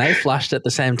flushed and they flushed at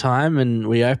the same time and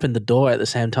we opened the door at the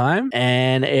same time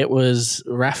and it was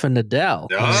Rafael Nadal.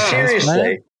 Oh.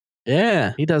 Seriously?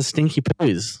 Yeah, he does stinky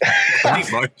poos. I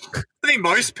think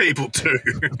most people do.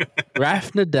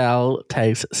 Raf Nadal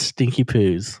takes stinky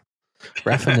poos.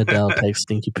 Rafa Nadal takes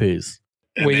stinky poos.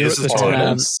 Were you at the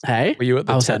tennis? Hey? Were you at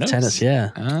the tennis? I was at tennis,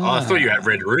 yeah. Oh, I thought you were at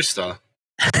Red Rooster.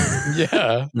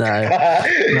 Yeah. No,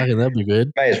 I reckon that'd be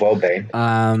good. May as well be.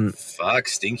 Fuck,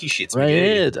 stinky shit's right,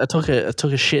 yeah, I took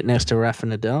a shit next to Rafa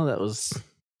Nadal. That was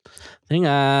thing.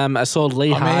 I saw Lee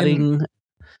Harding.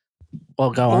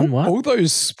 Well, go on. What? All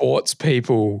those sports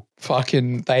people,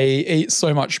 they eat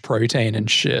so much protein and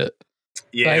shit.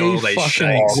 Yeah, all they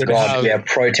shakes. Oh god, yeah,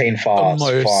 protein fast.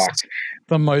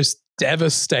 The most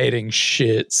devastating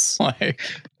shits.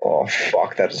 Oh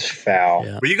fuck, that is foul.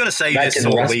 Yeah. Were you going to say you just saw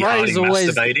Lee Harding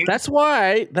masturbating? That's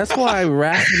why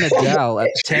Rafa Nadal at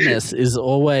tennis is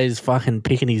always fucking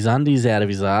picking his undies out of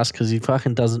his ass because he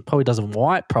fucking probably doesn't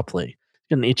wipe properly.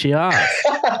 He's got an itchy ass.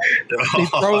 He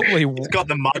probably he's got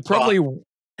the mud.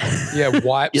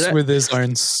 Wipes with his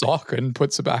own sock and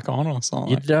puts it back on or something.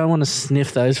 You don't want to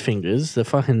sniff those fingers. They're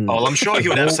fucking. Oh, I'm sure he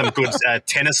would have some good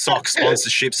tennis sock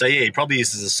sponsorship. So yeah, he probably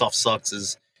uses the soft socks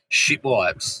as shit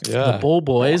wipes. Yeah. The ball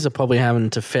boys are probably having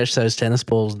to fetch those tennis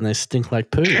balls and they stink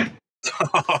like poo.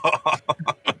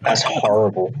 That's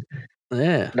horrible.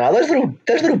 Yeah. No, those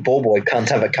little ball boy cunts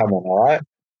have it coming, all right?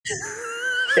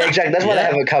 Yeah, exactly. That's why they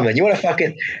have it coming. You want to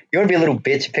be a little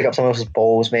bitch and pick up someone else's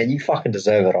balls, man. You fucking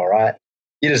deserve it, all right?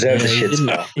 You deserve the shit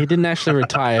stuff. He didn't actually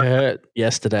retire hurt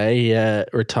yesterday. He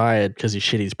retired because he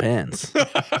shit his pants.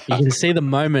 You can see the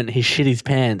moment he shit his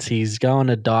pants. He's going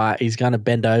to die. He's going to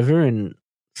bend over and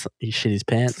he shit his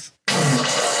pants.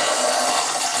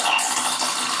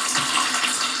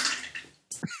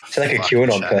 It's like a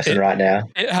QAnon person right now.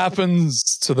 It happens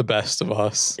to the best of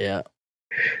us. Yeah.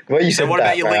 Well, So what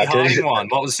about your Lee Harding one?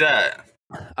 What was that?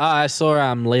 I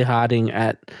saw Lee Harding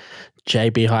at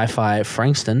JB Hi-Fi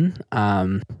Frankston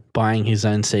buying his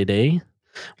own CD.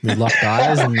 We locked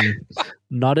eyes and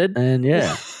nodded, and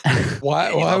yeah.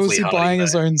 Why was he buying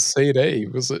his own CD?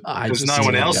 Was it because no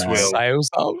one else will? Sales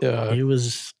up? Yeah. He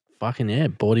was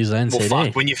fucking bought his own CD.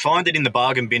 Fuck, when you find it in the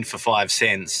bargain bin for 5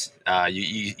 cents,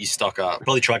 you stock up.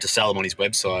 Probably tried to sell them on his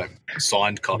website,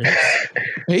 signed copies.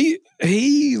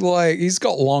 He's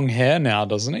got long hair now,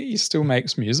 doesn't he? He still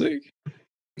makes music.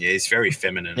 Yeah, he's very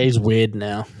feminine. He's weird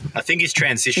now. I think he's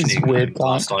transitioning. Weird,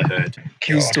 last I heard.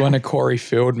 He's doing a Corey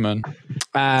Feldman.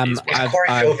 Is Corey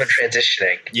Feldman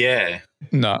transitioning? Yeah.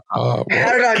 No. How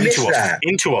did I miss that?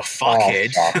 Into a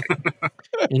fuckhead.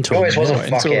 Into always was a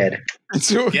fuckhead.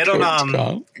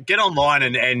 Get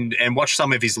online and watch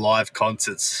some of his live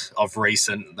concerts of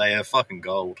recent. They are fucking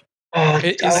gold. Oh,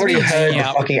 I already heard the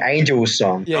fucking Angels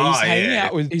song. Yeah,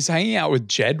 he's hanging out with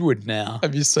Jedward now.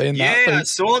 Have you seen that? Yeah, I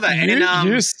saw that.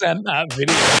 You sent that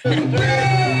video.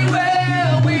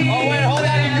 Oh wait, hold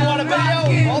that. If you want a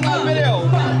video, hold that video.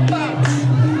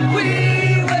 We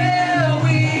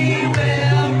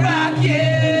will rock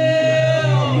you.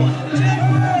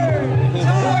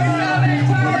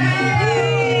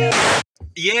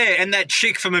 Yeah, and that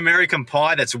chick from American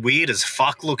Pie that's weird as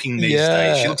fuck looking these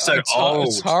days. She looks so old.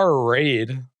 It's Tara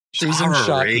Reid. She was in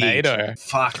Sharknado.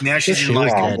 Fuck, now she's in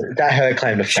that her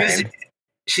claim to fame.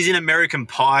 She's in American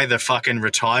Pie, the fucking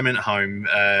retirement home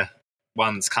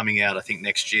one's coming out, I think,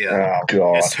 next year. Oh,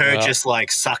 God. It's her just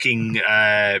like sucking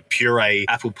puree,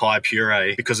 apple pie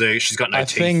puree, because she's got no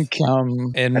teeth. I think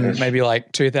in maybe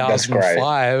like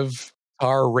 2005,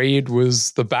 Tara Reid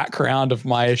was the background of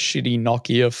my shitty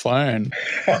Nokia phone.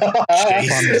 Fun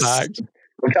fact.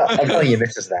 I'm telling you,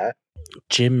 misses that.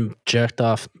 Jim jerked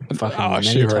off fucking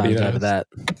many times over that.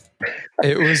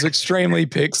 It was extremely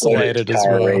pixelated as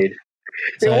well. Reid.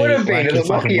 It would have been a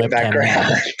Nokia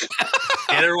background.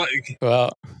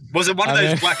 Well, was it one of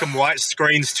those black and white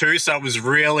screens too? So it was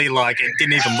really like it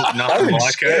didn't even look nothing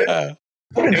like it.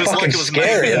 It was like it was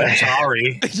made with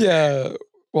Atari. Yeah.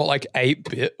 What, like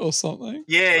 8-bit or something?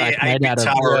 Yeah, like 8-bit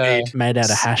Atari. Made out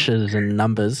of hashes and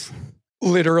numbers.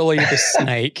 Literally the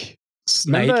snake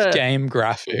game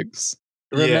graphics.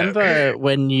 Remember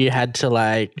when you had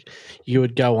to you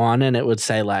would go on and it would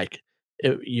say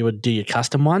you would do your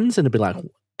custom ones and it'd be like,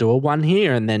 do a 1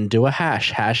 here and then do a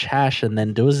hash, and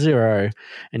then do a 0.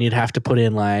 And you'd have to put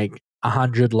in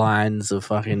 100 lines of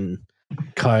fucking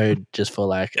code just for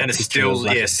and it still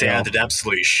sounded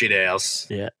absolute shit house.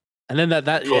 Yeah. And then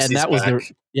that was the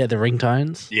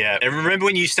ringtones. Yeah. And remember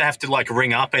when you used to have to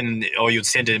ring up or you'd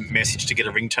send a message to get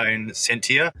a ringtone sent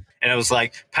to you? And it was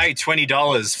like, pay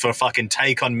 $20 for fucking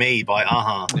Take On Me by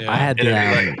Yeah. I had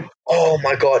oh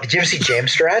my God. Did you ever see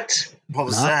Jamstrats? What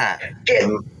was that?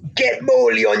 Get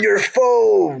Molly on your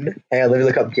phone. Hey, let me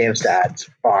look up Jamstats.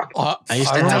 Fuck. I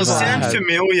used to have sound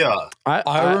familiar.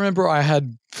 I remember I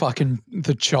had fucking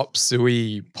the Chop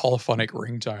Suey polyphonic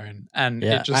ringtone, and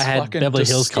it just fucking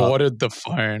distorted the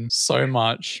phone so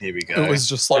much. Here we go. It was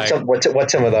just what's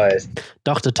some of those?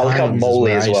 Dr. I'll look up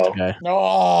Molly as well.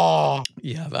 Oh,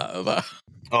 yeah, that.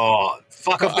 Oh,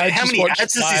 fuck off. How many ads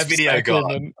has this video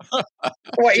got?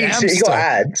 Wait, you got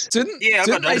ads?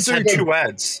 I had 2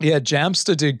 ads. Yeah,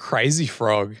 Jamster did Crazy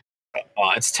Frog.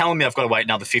 Oh, it's telling me I've got to wait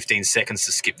another 15 seconds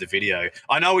to skip the video.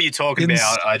 I know what you're talking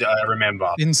about. I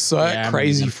remember. Insert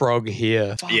Crazy Frog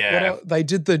here. Yeah. They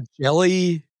did the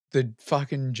jelly... The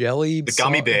fucking jelly... The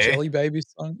Gummy Bear. Jelly Baby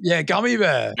song. Yeah, Gummy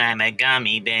Bear. I'm a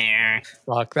gummy bear.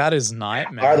 Fuck, that is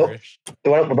nightmarish.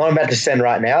 The one I'm about to send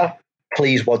right now,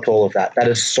 please watch all of that. That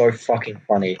is so fucking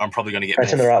funny. I'm probably going to get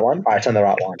That's in the right one? All right, it's in the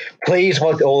right one. Please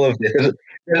watch all of this.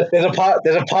 There's a part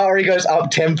where he goes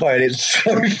up tempo and it's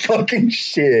so fucking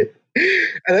shit.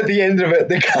 And at the end of it,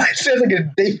 the guy sounds like a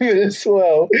demon as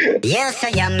well. You're so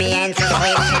yummy and so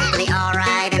sweet, simply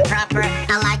alright and proper.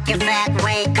 I like your fat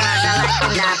way, cause I like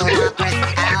the double whoppers.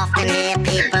 I often hear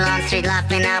people on the street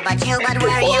laughing about you, but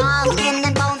where you all skin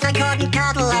and bones, I couldn't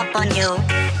cuddle up on you.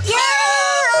 You're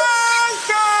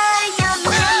so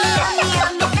yummy, yummy,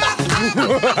 yummy,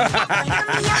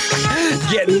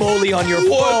 Get Molly on your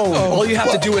phone. All you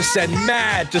have to do is send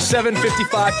MAD to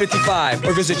 75555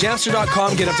 or visit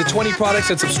Jamster.com, get up to 20 products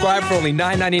and subscribe for only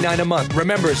 $9.99 a month.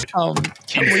 Remember, can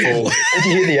we... Did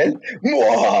you hear the end?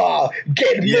 Mwah!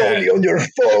 Get Molly on your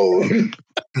phone.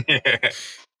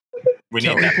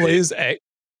 Can we please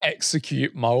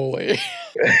execute Molly?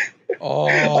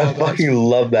 I fucking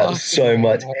love that so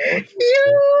much.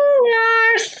 You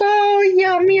are so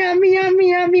yummy, yummy,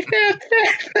 yummy, yummy, fat.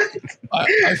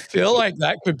 I feel like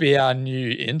that could be our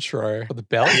new intro for the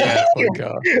Belly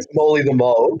podcast. Molly the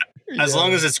Mole. As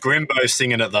long as it's Grimbo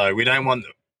singing it, though, we don't want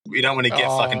to get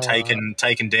fucking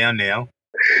taken down now.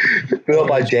 Built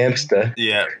by Jamster.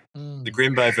 Yeah, the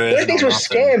Grimbo version. Those things were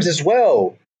scams as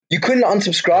well. You couldn't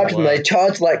unsubscribe to them. They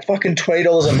charged like fucking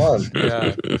 $20 a month.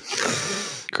 Yeah.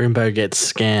 Grimbo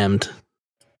gets scammed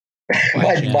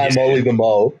by Molly the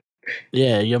Mole.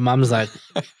 Yeah, your mum's like,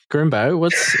 Grimbo,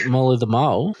 what's Molly the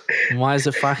Mole? Why does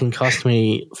it fucking cost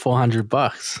me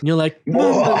 $400? And you're like, Mum,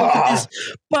 but look at this.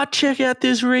 But check out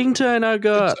this ringtone I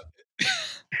got.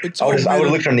 I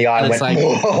would look from the eye and went, like,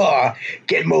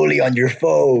 get Molly on your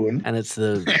phone. And it's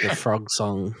the frog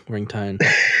song ringtone.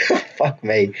 Fuck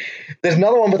me. There's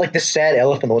another one with like the sad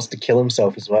elephant that wants to kill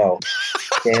himself as well.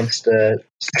 Hamster,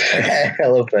 sad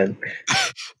elephant.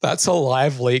 That's a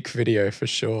live leak video for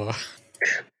sure.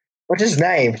 What's his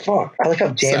name? Fuck. I look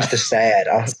up Jamster sad.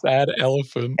 Sad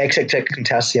elephant. XXX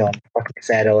Tentacion. Fucking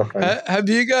sad elephant. Have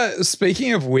you guys,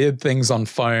 speaking of weird things on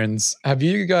phones, have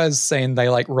you guys seen they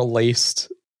like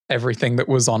released everything that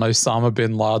was on Osama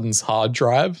bin Laden's hard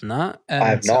drive? No. I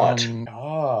have not.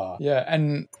 Yeah,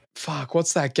 and fuck,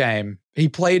 what's that game? He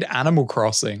played Animal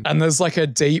Crossing, and there's like a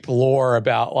deep lore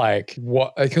about like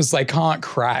what, because they can't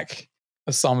crack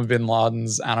Osama bin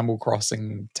Laden's Animal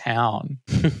Crossing town.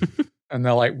 And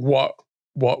they're like, what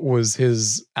was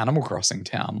his Animal Crossing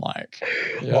town like?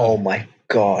 Yeah. Oh my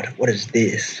God, what is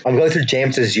this? I'm going through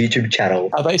James's YouTube channel.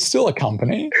 Are they still a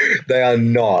company? They are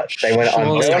not. They went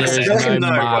under. They're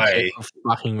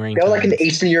like an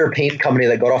Eastern European company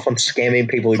that got off on scamming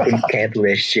people who couldn't cancel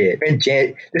their shit. And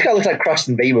this guy looks like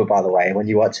Krustin Bieber, by the way, when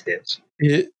you watch this.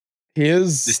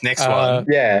 Here's this next one.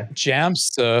 Yeah.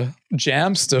 Jamster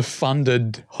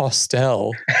funded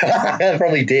Hostel. That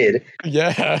probably did.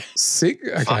 Yeah. Six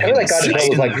Empire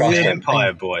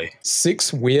Boy.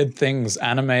 6 weird things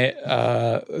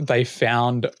they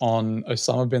found on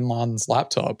Osama bin Laden's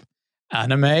laptop.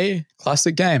 Anime,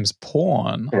 classic games,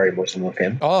 porn. Very Muslim of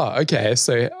him. Oh, okay.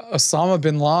 So Osama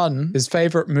bin Laden, his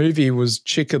favorite movie was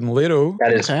Chicken Little.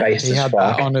 That is based He had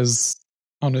that on his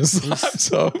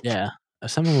laptop. Yeah.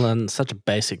 Someone such a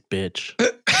basic bitch.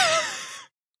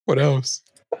 What else?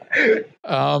 He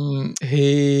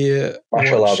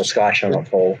Mashallah, the sky shall not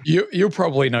fall. You'll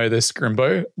probably know this,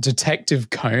 Grimbo.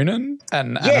 Detective Conan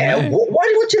and anime. Why are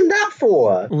you watching that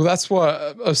for? Well, that's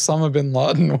what Osama bin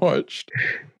Laden watched.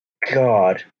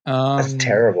 God, that's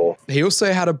terrible. He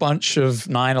also had a bunch of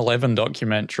 9/11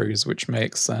 documentaries, which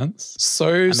makes sense.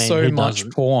 So much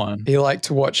porn. He liked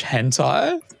to watch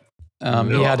hentai. He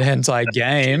had hentai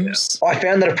games. I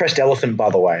found that a pressed elephant, by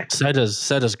the way. So does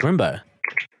Grimbo.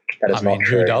 That is not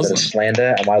true. That is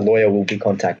slander, and my lawyer will be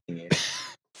contacting you.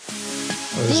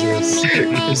 What is this?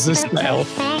 Is this the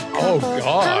elephant? Oh,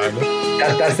 God.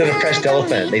 That's the depressed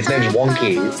elephant. His name's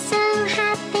Wonky.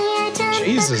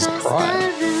 Jesus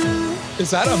Christ.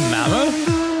 Is that a mammoth?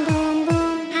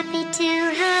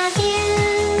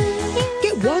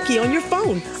 Get Wonky on your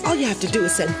phone. All you have to do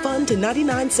is send fun to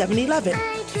 99711.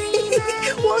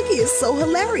 Wonky is so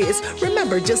hilarious.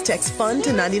 Remember, just text fun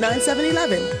to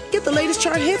 99711. Get the latest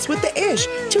chart hits with the ish.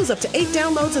 Choose up to 8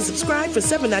 downloads and subscribe for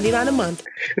 $7.99 a month.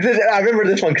 I remember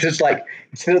this one because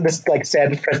it's this like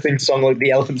sad, depressing song like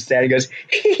the elephant sad. He goes,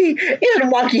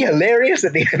 isn't Wonky hilarious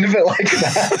at the end of it like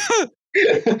that?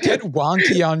 Get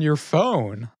Wonky on your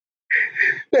phone.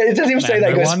 It doesn't even say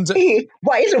that. It goes,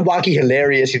 why isn't Wonky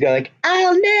hilarious? You go like,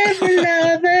 I'll never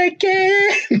love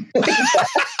again.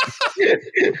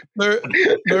 No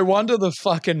wonder the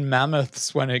fucking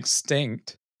mammoths went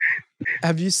extinct.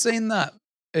 Have you seen that?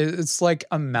 It's like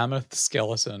a mammoth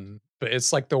skeleton, but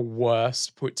it's like the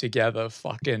worst put together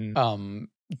fucking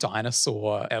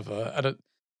dinosaur ever.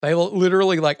 They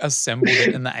literally like assembled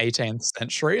it in the 18th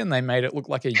century and they made it look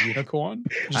like a unicorn.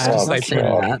 Just because they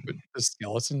put the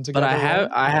skeleton together.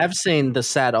 But I have seen the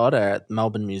sad otter at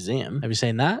Melbourne Museum. Have you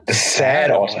seen that? The sad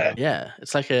otter? Yeah.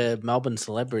 It's like a Melbourne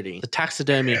celebrity. The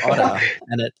taxidermy otter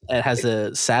and it has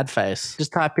a sad face.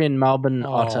 Just type in Melbourne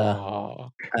otter.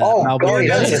 Melbourne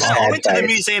Museum. I went to the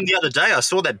museum the other day. I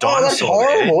saw that dinosaur. That's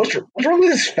horrible. What's wrong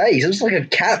with his face? It looks like a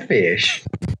catfish.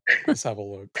 Let's have a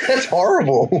look. That's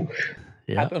horrible.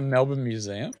 Yeah. At the Melbourne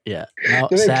Museum? Yeah. No,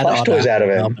 They made plush toys out of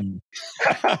him.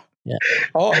 Yeah.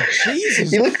 Oh,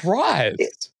 Jesus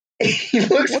Christ. He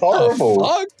looks What horrible. the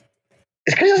fuck?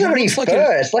 It's because he doesn't have any fur.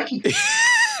 It's like he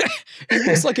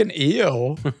looks like an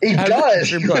eel. He does.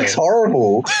 He looks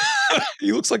horrible.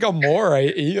 He looks like a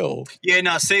moray eel. Yeah,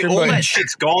 no, see, Grimbo. all that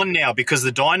shit's gone now because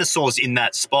the dinosaur's in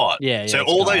that spot. Yeah, So it's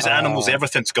all gone. those animals,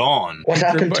 everything's gone. What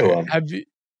happened to him? Have you,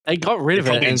 They got rid of it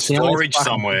Probably in and it's the only storage fucking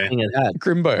somewhere. thing it had.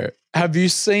 Grimbo, have you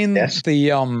seen Yes.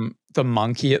 the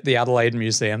monkey at the Adelaide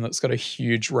Museum that's got a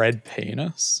huge red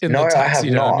penis in No, the I have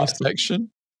taxidermy not.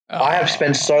 section? I have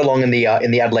spent so long in the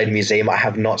Adelaide Museum. I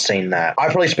have not seen that. I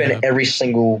probably spent every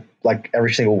single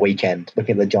weekend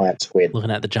looking at the giant squid.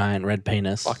 Looking at the giant red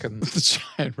penis. Fucking the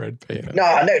giant red penis.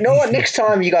 No. What? Next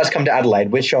time you guys come to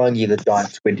Adelaide, we're showing you the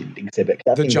giant squid exhibit.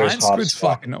 That The thing goes giant hard as squid's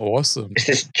fuck. fucking awesome. It's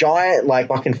this giant, like,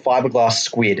 fucking fiberglass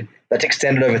squid that's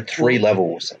extended over 3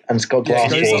 levels, and it's got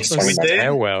glass it goes walls. up the surrounding it.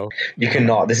 stairwell. You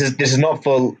cannot. This is not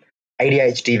for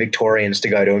ADHD Victorians to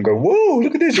go to and go, whoa,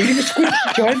 look at this, eating a squid,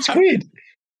 giant squid.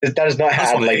 That is not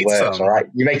how Adelaide works, all right?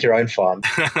 You make your own fun.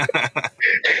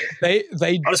 They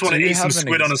I just want to eat some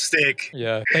squid on a stick.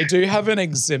 Yeah, they do have an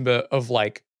exhibit of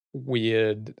like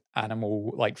weird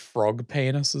animal, like frog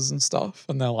penises and stuff,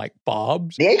 and they're like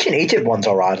barbed. The ancient Egypt one's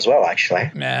all right as well, actually.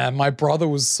 Man, my brother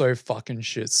was so fucking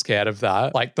shit scared of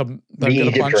that. Like they've got a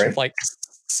Egypt bunch room. of like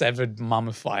severed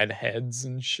mummified heads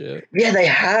and shit. Yeah, they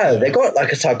have. They got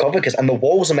like a sarcophagus, and the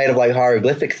walls are made of like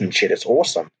hieroglyphics and shit. It's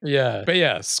awesome. Yeah, but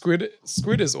yeah, squid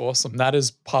is awesome. That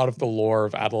is part of the lore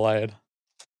of Adelaide.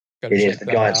 Gotta It check is the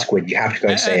that giant out. squid. You have to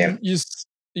go see him.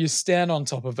 You stand on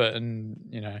top of it and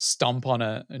stomp on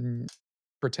it and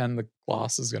pretend the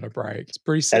glass is gonna break. It's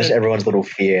pretty That is sick. everyone's little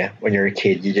fear when you're a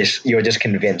kid. You're just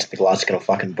convinced the glass is gonna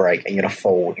fucking break and you're gonna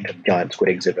fall into the giant squid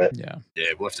exhibit. Yeah, Yeah,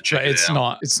 we'll have to check but it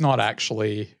out. it's not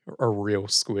actually a real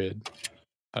squid.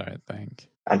 I don't think.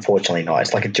 Unfortunately, not.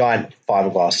 It's like a giant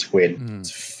fiberglass squid. Mm.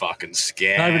 It's a fucking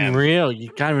Not even scam. real.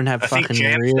 You can't even have I think fucking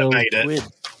Jamster real made it.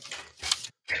 squid.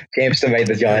 Jamster made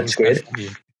the giant It was squid. definitely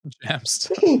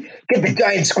Jamster. Get the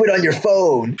giant squid on your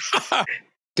phone.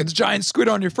 Get the giant squid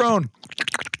on your phone.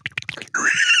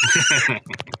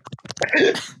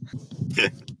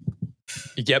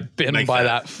 You get bitten Make by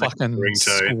that that fucking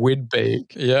ringtone. squid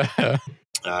beak. Yeah.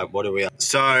 What are we at?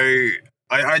 So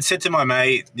I'd said to my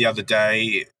mate the other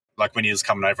day, like when he was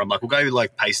coming over, I'm like, we'll go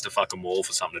like paste a fucking wall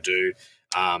for something to do.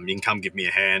 You can come give me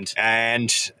a hand.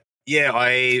 And yeah,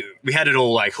 we had it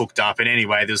all like hooked up. And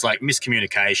anyway, there was like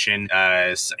miscommunication.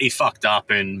 So he fucked up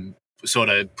and sort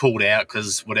of pulled out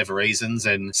because whatever reasons.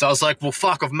 And so I was like, well,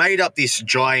 fuck, I've made up this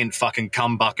giant fucking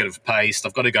cum bucket of paste.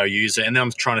 I've got to go use it. And then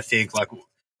I'm trying to think like,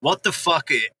 what the fuck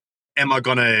am I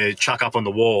going to chuck up on the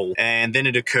wall? And then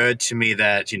it occurred to me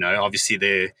that, obviously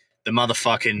the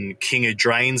motherfucking king of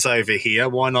drains over here.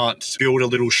 Why not build a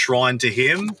little shrine to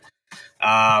him?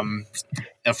 And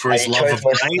for his You love chose of the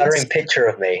most drains. stuttering picture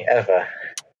of me ever.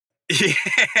 Yeah.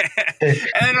 And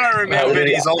then I remembered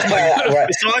he's also,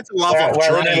 besides the love of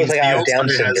Well, drains, like he I have also Down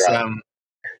has, syndrome.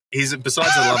 he's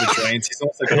besides the love of drains, he's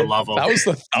also got a love of That was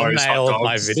the Moe's hot thumbnail of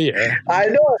my dogs. video. I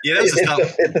know. Yeah, that was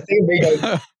it's the thing we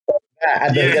go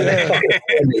and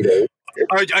Yeah.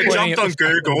 I Pointing jumped at on the fucking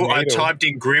Google, I needle. typed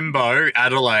in Grimbo,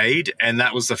 Adelaide, and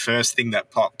that was the first thing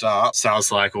that popped up. So I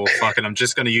was like, well, fuck it, I'm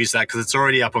just going to use that because it's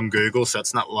already up on Google, so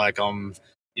it's not like I'm,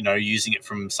 using it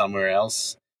from somewhere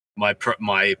else. My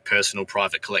personal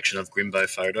private collection of Grimbo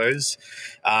photos.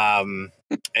 And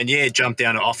yeah, jumped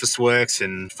down to Officeworks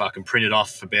and fucking printed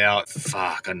off about,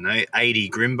 80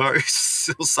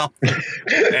 Grimbos or something.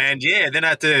 And yeah, then I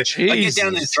had to get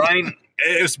down this drain.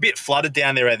 It was a bit flooded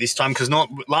down there at this time because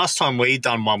last time we'd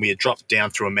done one, we had dropped down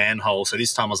through a manhole. So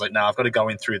this time I was like, no, I've got to go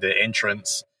in through the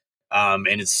entrance. And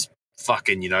it's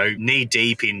fucking, knee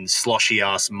deep in sloshy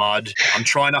ass mud. I'm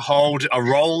trying to hold a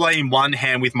roller in one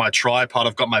hand with my tripod.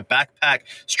 I've got my backpack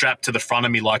strapped to the front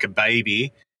of me like a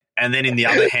baby. And then in the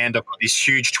other hand, I've got this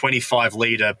huge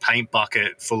 25-litre paint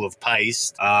bucket full of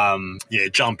paste.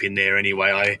 Jump in there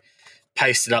anyway. I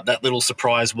pasted up that little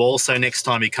surprise wall, so next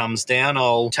time he comes down,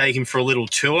 I'll take him for a little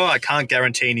tour. I can't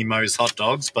guarantee any Moe's hot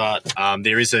dogs, but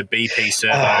there is a BP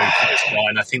servo close by,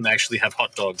 and I think they actually have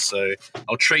hot dogs, so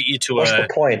I'll treat you to What's the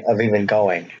point of even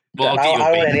going? Well, I don't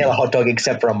want any other hot dog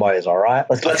except for a Moe's, all right?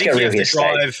 Let's get real here,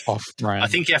 Steve. I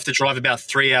think you have to drive about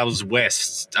 3 hours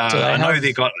west. I know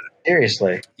they got...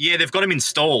 Seriously? Yeah, they've got them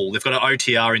installed. They've got an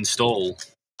OTR install.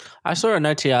 I saw an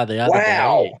OTR the other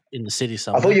day in the city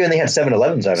somewhere. I thought you only had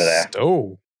 7-Elevens over there.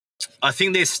 Oh. I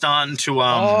think they're starting to.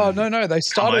 No, they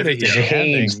started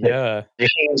expanding. Yeah,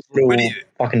 Jaheim's little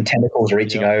fucking tentacles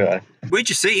reaching over. Where'd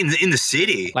you see it? In the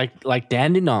city? Like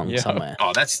Dandenong somewhere.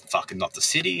 Oh, that's fucking not the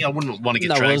city. I wouldn't want to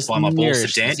get dragged by my balls to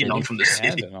Dandenong from the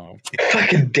city.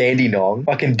 Fucking Dandenong.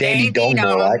 Fucking Dandy Dong,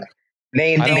 more like.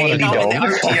 Dandy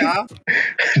Dong.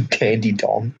 Dandy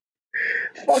Dong.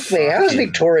 Fuck me. How's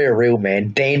Victoria real,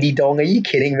 man? Dandy Dong. Are you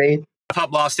kidding me?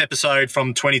 Up last episode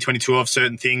from 2022 of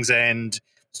certain things, and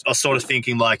I was sort of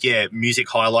thinking like, music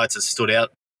highlights that stood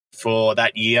out for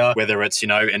that year, whether it's,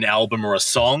 an album or a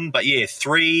song. But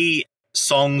 3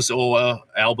 songs or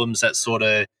albums that sort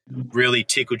of really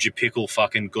tickled your pickle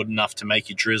fucking good enough to make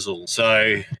you drizzle.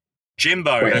 So,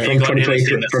 Jimbo, have you got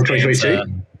anything from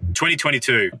 2022?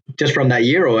 2022. Just from that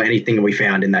year or anything we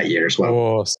found in that year as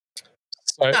well?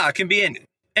 It can be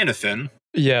anything.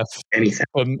 Yeah. Anything.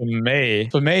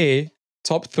 For me,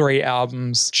 top 3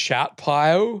 albums, Chat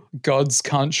Pile, God's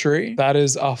Country. That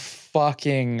is a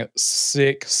fucking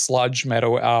sick sludge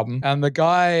metal album. And the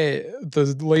guy,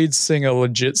 the lead singer,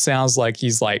 legit sounds like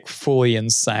he's like fully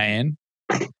insane.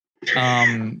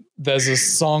 There's a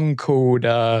song called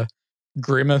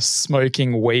Grimace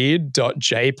Smoking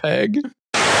Weed.jpg.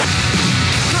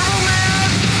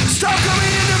 Stop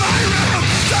coming into my room.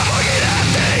 Stop looking at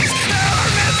things that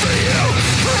are meant for you.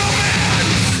 Cruel man,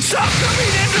 stop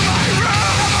coming into my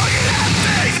room. I'm looking at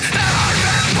things that are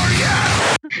meant for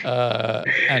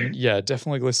you. And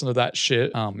definitely listen to that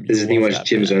shit. This is the most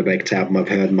Jim Zobek's album I've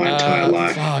heard in my entire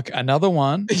life. Fuck, another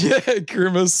one.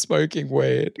 Grimace Smoking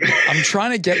Weed. I'm trying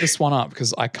to get this one up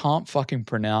because I can't fucking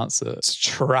pronounce it. It's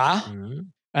Tra.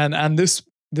 And this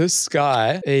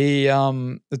guy,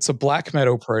 it's a black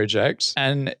metal project,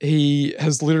 and he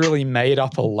has literally made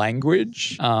up a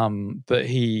language that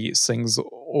he sings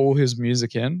all his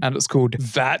music in, and it's called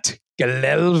Vat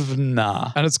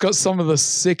Glelvna. And it's got some of the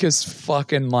sickest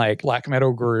fucking like black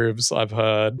metal grooves I've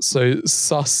heard. So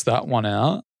suss that one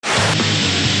out.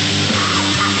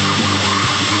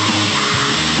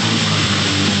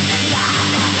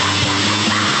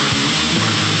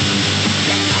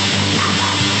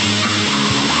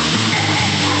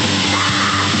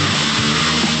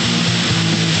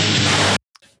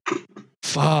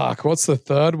 Fuck, what's the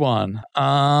third one?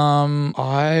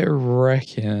 I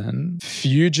reckon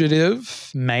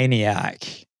Fugitive Maniac.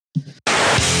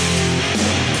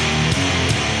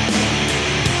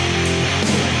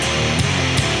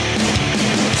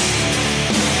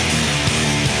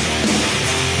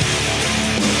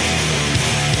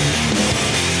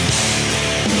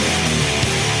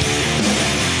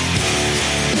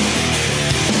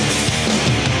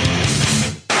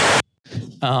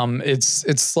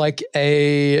 It's like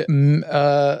a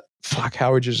fuck.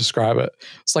 How would you describe it?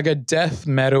 It's like a death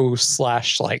metal /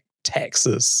 like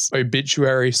Texas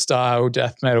obituary style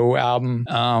death metal album.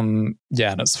 And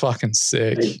it's fucking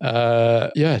sick.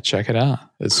 Check it out.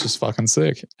 It's just fucking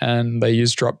sick. And they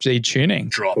use drop D tuning.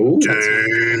 Drop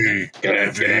D.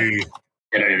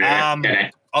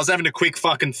 I was having a quick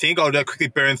fucking think. I'll quickly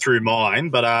burn through mine,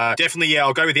 but definitely,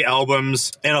 I'll go with the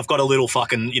albums. And I've got a little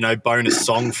fucking, bonus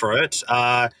song for it.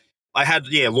 I had,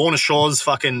 Lorna Shore's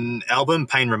fucking album,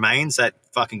 Pain Remains. That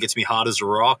fucking gets me hard as a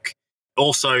rock.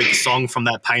 Also, the song from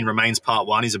that Pain Remains Part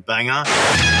 1 is a banger.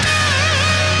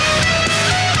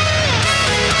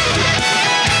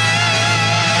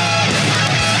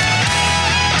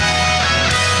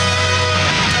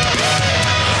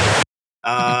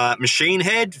 Machine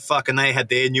Head, fucking they had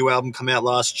their new album come out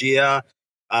last year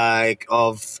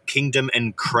of Kingdom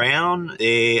and Crown.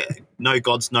 Their No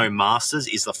Gods, No Masters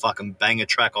is the fucking banger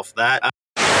track off that.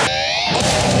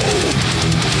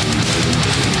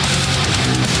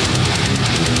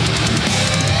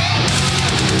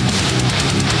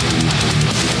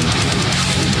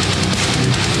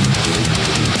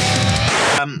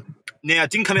 Now,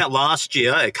 it didn't come out last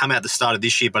year. It came out at the start of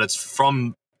this year, but it's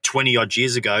from 20-odd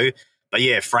years ago. But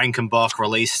Frankenbach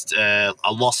released a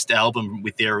lost album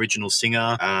with their original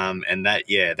singer, and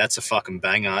that's a fucking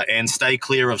banger. And stay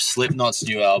clear of Slipknot's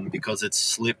new album because it's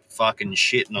slip fucking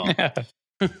shit not.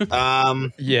 And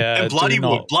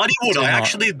Bloodywood.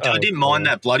 I didn't mind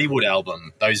that Bloodywood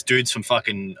album. Those dudes from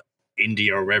fucking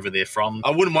India or wherever they're from.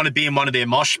 I wouldn't want to be in one of their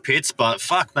mosh pits, but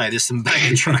fuck mate, there's some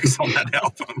banging tracks on that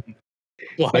album.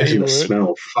 Especially the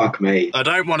smell. Fuck me. I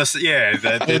don't want to say,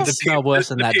 the smell worse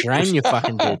than that drain you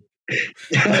fucking did.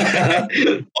 I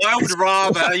would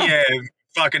rather,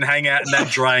 fucking hang out in that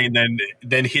drain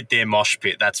than hit their mosh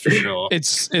pit. That's for sure.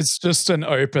 It's just an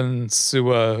open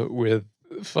sewer with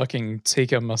fucking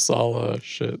tikka masala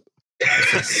shit.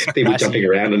 People jumping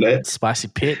around in it. Spicy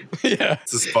pit. Yeah,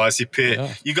 it's a spicy pit.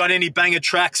 Yeah. You got any banger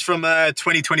tracks from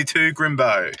 2022,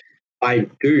 Grimbo? I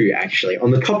do, actually. On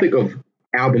the topic of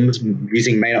albums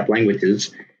using made-up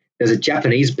languages, there's a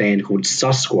Japanese band called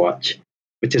Sasquatch,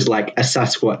 which is like a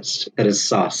Sasquatch that is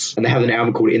sus. And they have an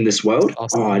album called In This World.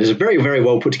 Awesome. Oh, it is a very, very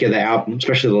well put together album,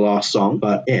 especially the last song.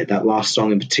 But yeah, that last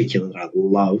song in particular that I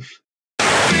love.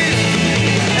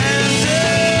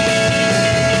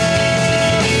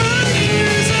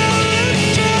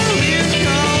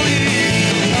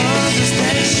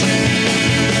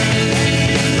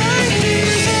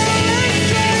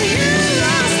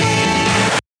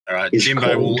 All right,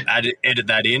 Jimbo will edit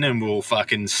that in and we'll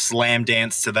fucking slam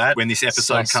dance to that when this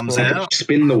episode comes out.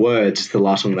 Spin the Words, the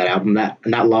last song of that album.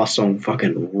 That last song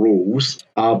fucking rules.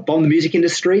 Bomb the Music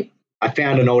Industry. I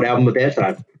found an old album of theirs that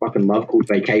I fucking love called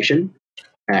Vacation.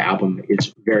 That album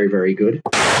is very, very good.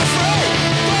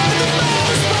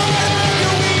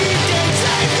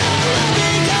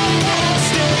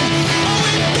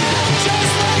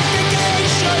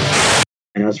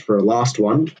 And as for a last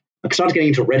one, I started getting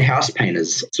into Red House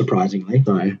Painters, surprisingly.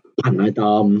 So, I don't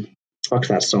know, what's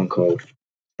that song called?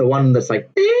 The one that's like...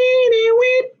 Is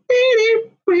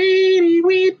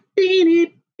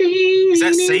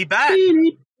that C-Bat?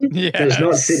 Yeah. That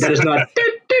is not...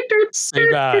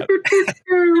 C-Bat.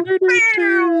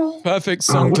 Perfect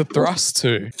song to thrust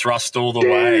to. Thrust all the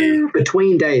way.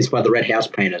 Between Days by the Red House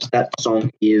Painters. That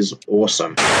song is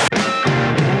awesome.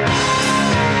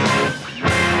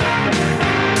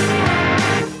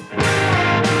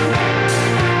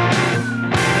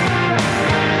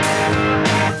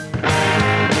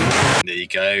 There you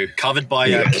go. Covered by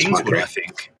Kingswood, I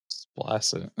think.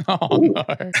 Splice it. Oh, no.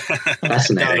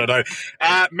 Fascinating. No.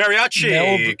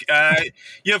 Mariachi,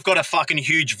 you've got a fucking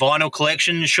huge vinyl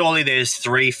collection. Surely there's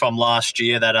 3 from last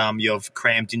year that you've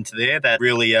crammed into there that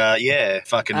really,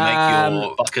 fucking make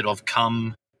your bucket of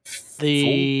cum full.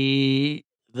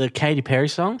 The Katy Perry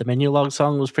song, the Menu Log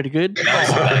song, was pretty good.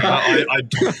 I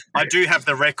do have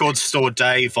the Record Store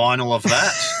Day vinyl of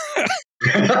that.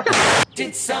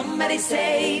 Did somebody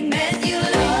say menu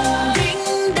log?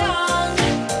 Ding dong.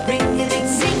 Ring a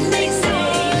ding ding, they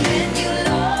say menu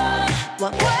log.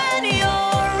 When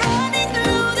you're running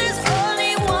through, there's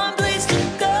only one place to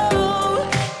go.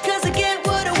 'Cause I get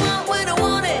what I want when I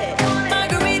want it.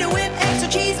 Margarita with extra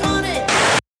cheese on it.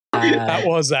 That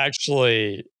was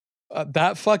actually...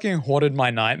 that fucking haunted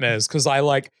my nightmares because I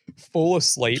fall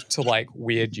asleep to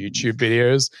weird YouTube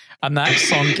videos and that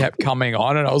song kept coming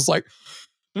on and I was like,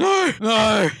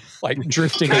 no,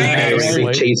 drifting in Katie,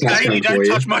 sleep. Katie, don't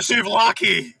touch my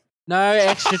souvlaki. No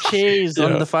extra cheese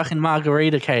on the fucking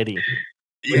margarita, Katie.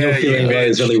 Yeah,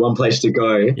 there's only one place to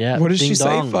go. Yeah. What did she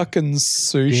dong. say? Fucking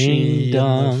sushi in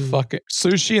the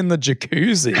sushi in the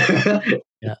jacuzzi.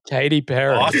 Yeah. Katy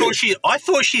Perry. I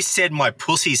thought she said my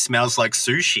pussy smells like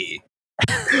sushi.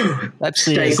 That's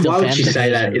Jake, why would she say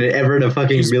that ever in a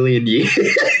fucking million years?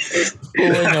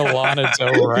 Pulling a Lana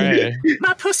Del Rey.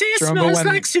 My pussy smells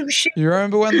like sushi. You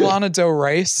remember when Lana Del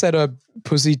Rey said her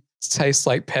pussy tastes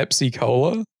like Pepsi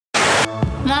Cola?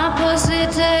 My pussy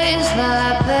tastes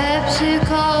like Pepsi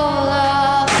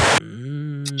Cola.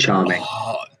 Charming.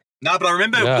 No, but I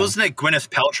remember, wasn't it Gwyneth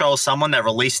Paltrow or someone that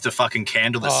released a fucking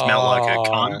candle that smelled like a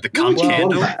cunt? The cunt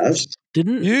candle?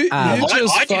 Didn't you? I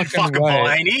didn't fucking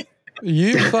buy any.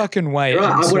 You fucking wait.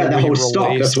 Right, I bought that whole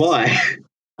stock, that's why.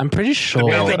 I'm pretty sure.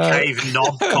 The Belly Cave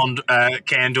knob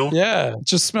candle. Yeah,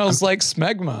 just smells like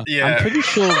smegma. Yeah. I'm pretty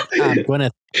sure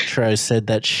Gwyneth Paltrow said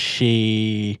that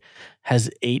she has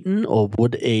eaten or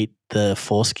would eat the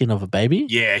foreskin of a baby.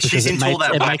 Yeah, she's into all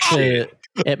that black shit.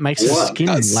 It makes her skin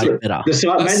better. The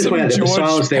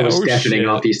silence there was deafening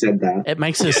after you said that. It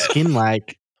makes her skin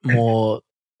more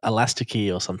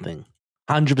elasticy or something.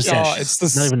 100%. Oh, it's the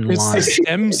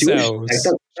stem cells.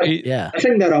 Yeah. I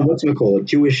think that what's it called?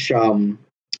 Jewish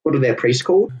what are their priests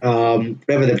called?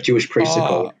 Whatever the Jewish priests are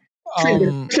called.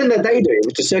 The thing that they do,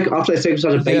 which is after they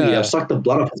circumcise a baby, they'll suck the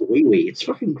blood off his wee-wee. It's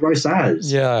fucking gross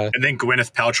as. Yeah. And then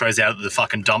Gwyneth Paltrow's out at the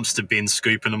fucking dumpster bin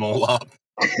scooping them all up.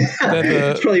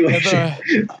 They're the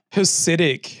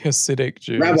Hasidic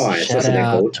Jews. Rabbis. Shout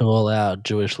out to all our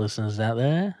Jewish listeners out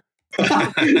there.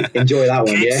 Enjoy that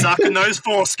one. Keep sucking those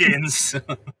foreskins.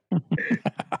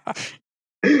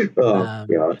 God.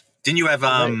 Didn't you have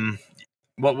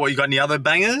what you got any other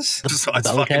bangers besides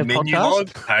Belly fucking Cave Menu podcast? Log?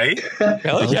 Hey,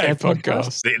 Belly Cave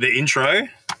podcast. The intro.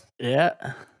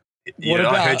 Yeah. What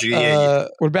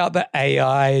about the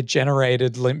AI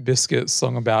generated Limp Bizkit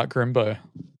song about Grimbo?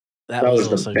 That was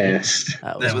the best.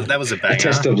 That was a banger. A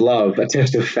test of love, a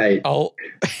test of fate. I'll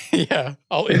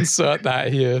insert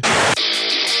that here.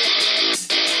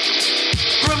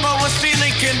 Grimbo was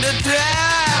feeling kinda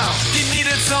down. He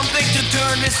needed something to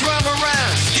turn his world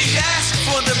around. He asked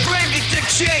for the brandy to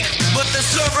shake, but the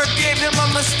server never gave him a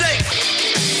mistake.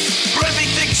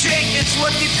 Everything shake, it's what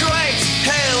you crave.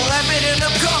 Hail, lemon in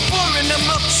a cup or in a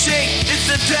milkshake. It's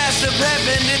the task of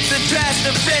heaven, it's the task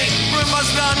of fate. We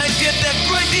must learn to get that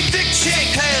crazy thick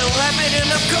shake. Hail, lemon in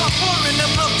a cup or in a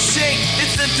milkshake.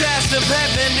 It's the task of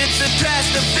heaven, it's the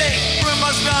task of fate. We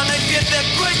must learn to get that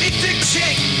crazy thick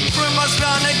shake. We must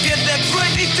learn to get that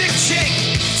crazy thick shake.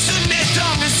 Sitting there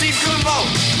time to see Grimbo,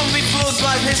 only flows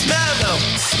by his mellow.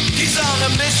 He's on a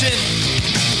mission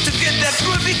to get that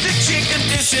groovy thick shake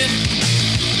condition.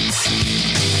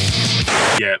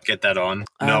 Yeah, get that on.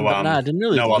 I didn't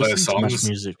really no other listen to much songs.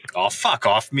 music. Oh, fuck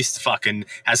off. Mr. fucking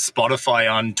has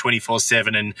Spotify on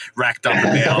 24/7 and racked up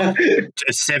about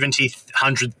 70,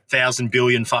 100,000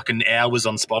 billion fucking hours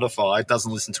on Spotify.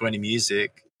 Doesn't listen to any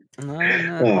music.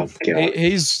 Oh, God.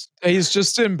 He's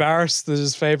just embarrassed that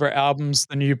his favorite album's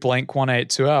the new Blink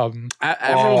 182 album.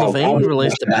 Avril Lavigne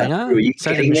released a banger. Are you So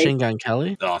did kidding me? Machine Gun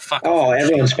Kelly. Oh, fuck Oh, off.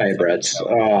 everyone's favourites.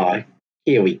 Oh,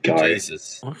 here we go.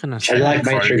 Jesus. What can I I say? like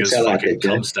Matrix. Kroger's I like fucking it,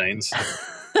 Jim. cum stains.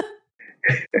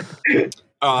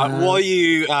 While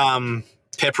you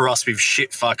pepper us with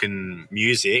shit fucking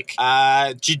music,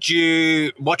 did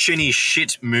you watch any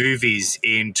shit movies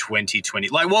in 2020?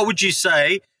 Like, what would you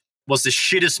say was the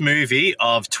shittest movie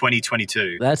of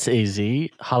 2022? That's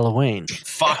easy. Halloween.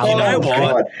 Fuck, Oh, you know what?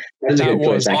 God. That was a That good choice,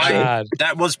 was actually. bad.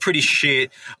 That was pretty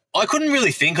shit. I couldn't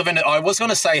really think of it. I was going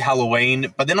to say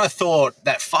Halloween, but then I thought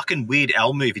that fucking Weird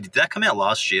Al movie, did that come out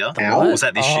last year? Al? Or was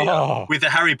that this Oh. year? With the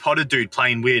Harry Potter dude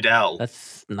playing Weird Al.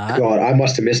 That's not. God, I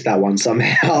must have missed that one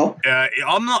somehow.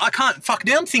 I can't, fuck,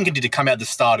 now I'm thinking, did it come out the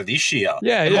start of this year?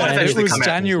 Yeah, It might yeah. have It actually was come out-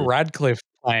 Daniel Radcliffe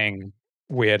playing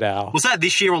Weird Al. Was that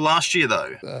this year or last year,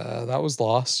 though? That was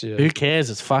last year. Who cares?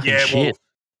 It's fucking Yeah, shit.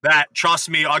 trust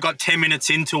me, I got 10 minutes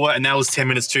into it and that was 10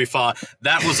 minutes too far.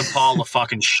 That was a pile of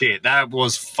fucking shit. That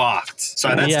was fucked. So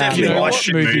that's Yeah, definitely You know my what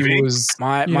shit movie movie. was?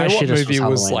 My You know what shittest was movie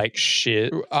was Halloween. like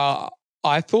shit?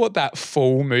 I thought that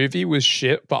full movie was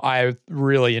shit, but I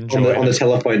really enjoyed On the it.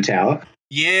 telephone tower.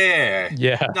 Yeah.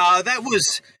 Yeah. No,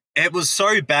 it was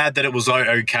so bad that it was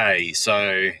okay.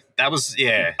 So that was,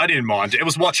 yeah, I didn't mind. It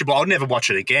was watchable. I'll never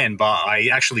watch it again, but I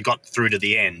actually got through to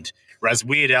the end. Whereas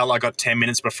Weird Al, I got 10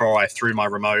 minutes before I threw my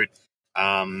remote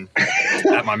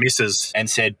at my missus and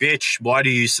said, bitch, why do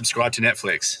you subscribe to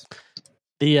Netflix?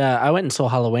 I went and saw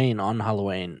Halloween on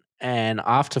Halloween, and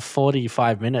after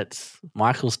 45 minutes,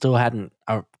 Michael still hadn't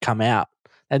come out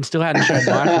and still hadn't shown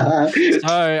Michael.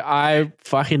 So I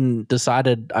fucking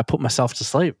decided, I put myself to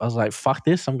sleep. I was like, fuck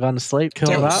this, I'm going to sleep,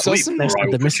 curled up, Doesn't- next to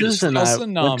the missus, and I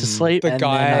went to sleep, the and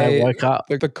guy, then I woke up.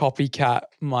 The copycat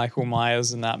Michael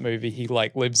Myers in that movie, he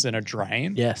like lives in a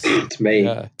drain. Yes. It's me.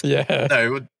 Yeah.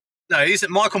 No, is it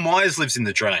Michael Myers lives in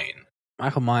the drain?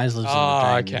 Michael Myers lives in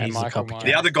Oh, the drain. okay, He's a Michael copycat.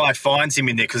 The other guy finds him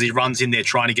in there because he runs in there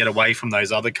trying to get away from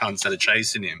those other cunts that are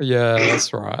chasing him. Yeah,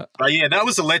 that's right. But yeah, that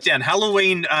was a letdown.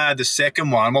 Halloween, the second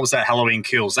one, what was that? Halloween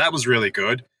Kills. That was really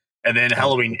good. And then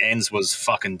Halloween Ends was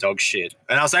fucking dog shid.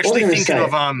 And I was actually thinking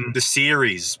of the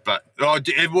series, but what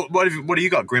do you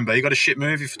got, Grimbo? You got a shit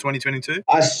movie for 2022?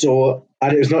 I saw.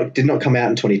 Did not come out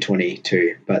in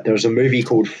 2022, but there was a movie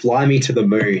called Fly Me to the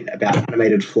Moon about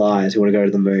animated flies who want to go to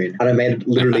the moon. And I made it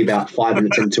literally about 5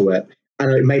 minutes into it,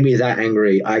 and it made me that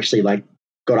angry. I actually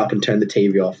got up and turned the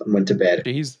TV off and went to bed.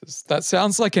 Jesus, that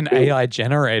sounds like an AI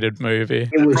generated movie.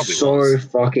 It was so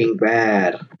fucking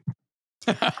bad.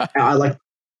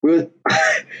 We were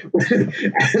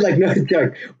like, no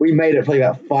joke. We made it probably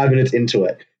about 5 minutes into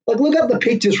it. Like, look up the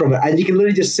pictures from it, and you can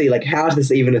literally just see, like, how is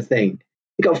this even a thing?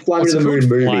 You got Fly Me to the Moon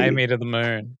movie. Fly Me to the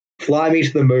Moon. Fly Me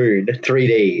to the Moon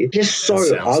 3D. Just so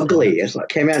ugly. It's like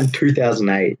came out in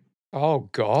 2008. Oh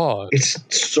God, it's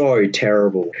so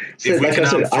terrible. So, if we like can I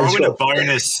said, throw in a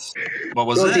bonus, what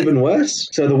was What's it? even worse?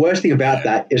 So the worst thing about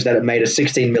that is that it made a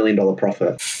 $16 million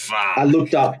profit. Fuck. I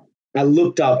looked up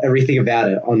everything about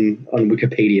it on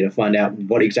Wikipedia to find out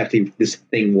what exactly this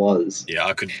thing was. Yeah,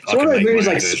 I could. It's one of those movies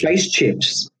like Space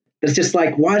Chimps. It's just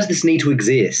like, why does this need to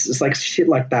exist? It's like shit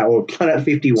like that, or Planet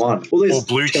 51. All those or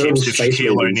Blue terrible Chips with space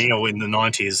Shaquille movies. O'Neal in the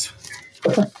 90s.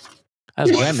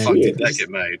 That's Why the fuck did that get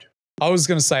made? I was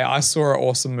gonna say I saw an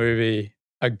awesome movie,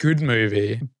 a good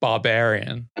movie,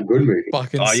 Barbarian. A good movie.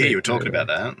 Fucking Oh yeah, sick you were talking movie. about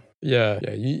that. Yeah.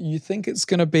 You think it's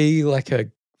gonna be like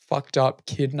a fucked up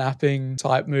kidnapping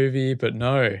type movie, but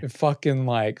no, it fucking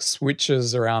like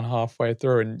switches around halfway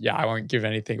through, and yeah, I won't give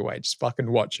anything away. Just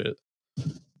fucking watch it.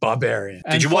 Barbarian.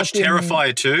 Did you watch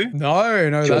Terrifier 2? No,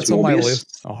 So that's it's on my Morbius?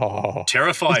 list. Oh,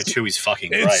 Terrifier 2 is fucking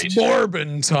great. it's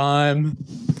Morbin time.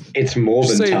 It's more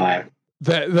than See, time.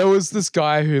 There was this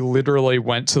guy who literally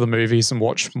went to the movies and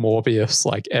watched Morbius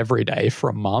like every day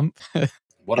for a month.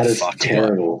 What that a is fucking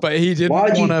terrible. But he didn't Why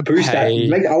would you want to boost pay.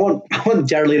 that? I want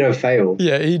Jared Leto to fail.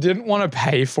 Yeah, he didn't want to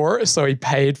pay for it, so he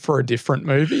paid for a different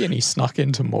movie and he snuck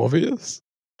into Morbius.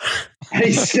 And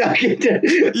he snuck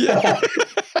into Yeah.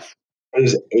 That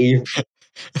is evil.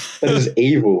 That is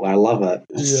evil. I love it.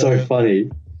 It's so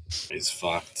funny. It's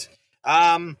fucked.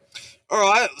 All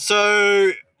right,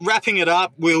 so wrapping it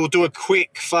up, we'll do a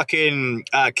quick fucking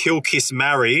kill, kiss,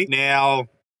 marry. Now,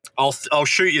 I'll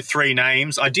shoot you 3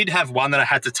 names. I did have one that I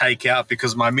had to take out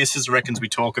because my missus reckons we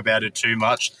talk about it too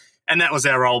much, and that was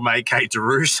our old mate Kate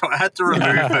DeRue, so I had to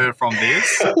remove her from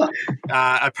this.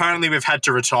 Apparently, we've had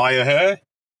to retire her.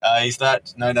 Is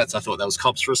that? No, I thought that was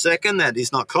Cops for a second. That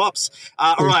is not Cops.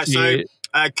 All right, so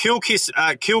kill, kiss,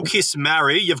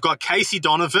 marry. You've got Casey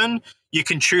Donovan. You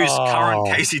can choose current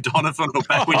Casey Donovan or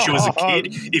back when she was a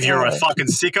kid if you're a fucking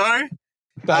sicko.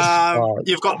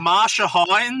 You've got Marsha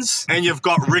Hines and you've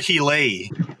got Ricky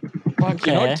Lee. Fuck,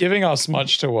 you're not giving us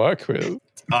much to work with.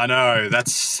 I know.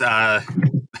 That's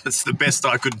the best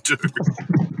I could do.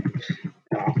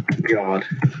 Oh, God.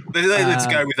 Let's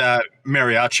go with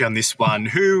Mariachi on this one.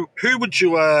 Who would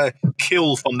you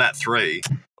kill from that 3?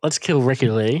 Let's kill Ricky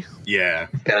Lee. Yeah.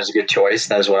 That is a good choice.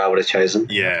 That is what I would have chosen.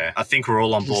 Yeah. I think we're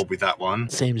all on board with that one.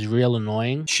 Seems real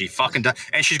annoying. She fucking does.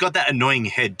 And she's got that annoying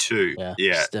head too.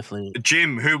 Yeah. Definitely.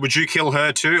 Jim, who would you kill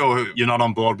her too, or you're not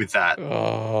on board with that?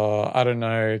 I don't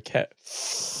know.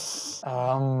 This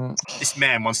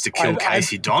man wants to kill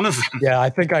Casey Donovan. Yeah, I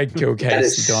think I'd kill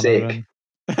Casey Donovan.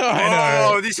 I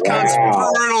know. Oh, this cunt's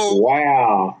brutal.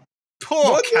 Wow.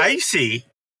 Poor Casey.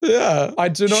 Yeah, I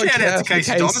do not Shout care out to for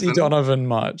Casey Donovan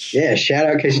much. Yeah, shout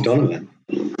out Casey Donovan.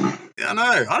 I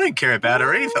know. I don't care about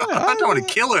her either. I don't want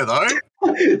to kill her though.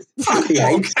 He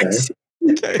hates Casey.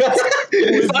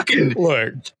 Fucking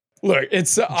look.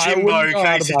 It's Jimbo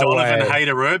Casey Donovan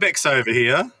hater Urbex over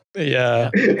here. Yeah.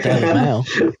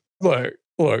 Look,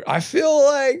 I feel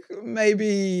like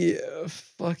maybe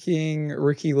fucking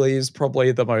Ricky Lee is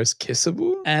probably the most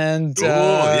kissable. And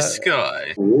this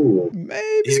guy.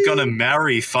 Maybe he's gonna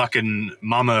marry fucking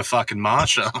Mama fucking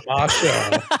Marsha.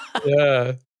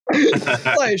 Yeah.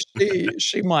 Like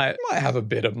she might have a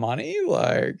bit of money.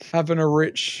 Like having a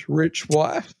rich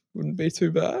wife wouldn't be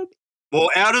too bad. Well,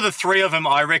 out of the 3 of them,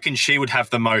 I reckon she would have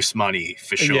the most money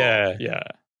for sure. Yeah.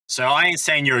 So I ain't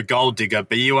saying you're a gold digger,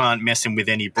 but you aren't messing with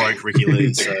any broke Ricky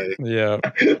Lee. So yeah,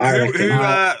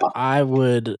 I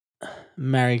would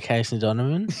marry Casey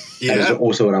Donovan. Yeah, that's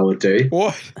also what I would do.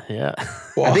 What? Yeah,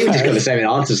 I think we just got the same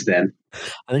answers then.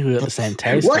 I think we got the same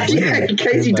taste. Why do you hate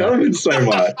Casey Donovan so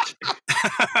much?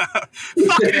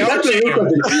 That's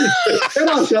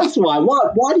why.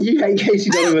 Why do you hate Casey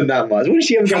Donovan that much? What did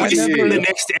she ever Can done we to just you? in the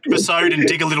next episode and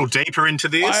dig a little deeper into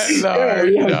this? We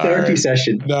have a therapy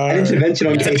session. An intervention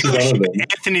on Casey Donovan.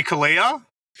 Anthony Kalia?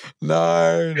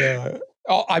 No.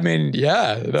 Oh, I mean,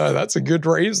 that's a good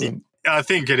reason. I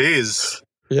think it is.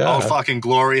 Yeah. Oh, fucking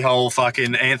glory hole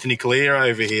fucking Anthony Kalia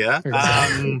over here.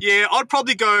 Yeah, I'd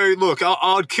probably go, look,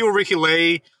 I'd kill Ricky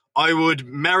Lee. I would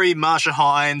marry Marsha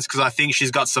Hines because I think she's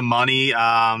got some money.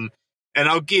 And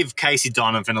I'll give Casey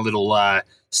Donovan a little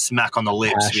smack on the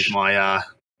lips with my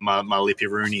lippy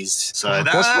roonies. So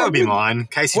that would be mine.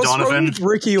 Casey Donovan. What's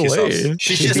Ricky Lee?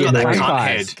 She's just got that cunt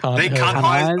head.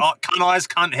 Cunt eyes,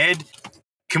 cunt head.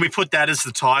 Can we put that as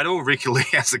the title? Ricky Lee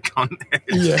has a cunt head.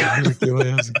 Yeah, Ricky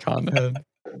Lee has a cunt head.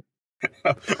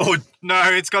 Oh no,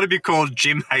 it's got to be called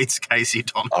Jim Hates Casey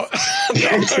Donovan.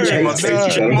 Jim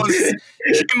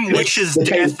wishes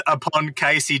death upon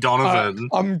Casey Donovan.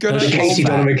 I'm gonna Casey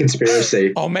Donovan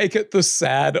conspiracy. I'll make it the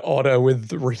sad otter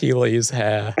with Ricky Lee's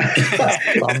hair.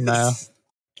 Thumbnail.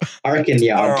 I reckon,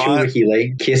 I'd kill Ricky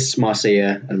Lee, kiss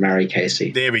Marcia, and marry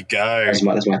Casey. There we go. That's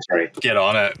my 3. Get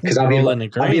on it. Because I'll be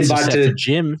invited to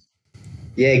Jim.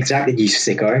 Yeah, exactly, you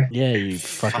sicko. Yeah, you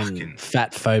fucking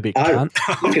fat phobic cunt.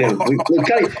 Look at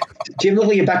him. Jim, look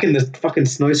like you're back in the fucking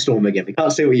snowstorm again. We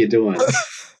can't see what you're doing.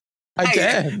 I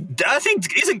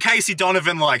think, isn't Casey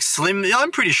Donovan like slim?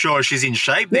 I'm pretty sure she's in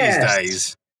shape these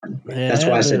days. Yeah, that's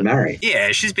why I said marry.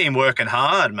 Yeah, she's been working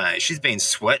hard, mate. She's been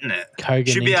sweating it.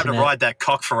 She'll be able to ride that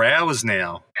cock for hours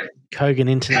now. Kogan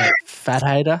Internet fat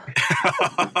hater.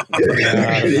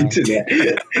 Kogan Internet.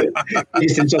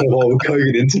 He's in the whole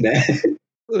Kogan Internet.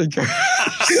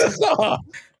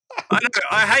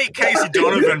 I hate Casey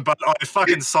Donovan, but I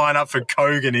fucking sign up for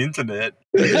Kogan Internet.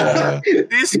 Yeah.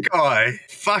 This guy,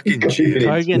 fucking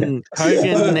Kogan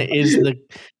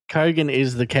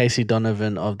is the Casey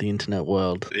Donovan of the internet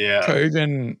world. Yeah.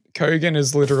 Kogan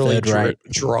is literally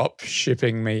drop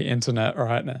shipping me internet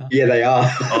right now. Yeah, they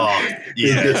are. Oh,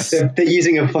 yes. They're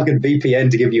using a fucking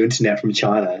VPN to give you internet from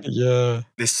China. Yeah.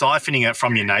 They're siphoning it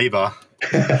from your neighbor.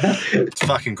 It's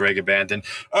fucking Greg abandoned.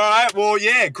 All right, well,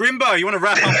 yeah, Grimbo, you want to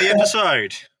wrap up the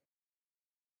episode?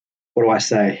 What do I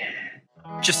say?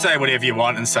 Just say whatever you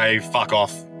want and say fuck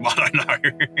off. I don't know.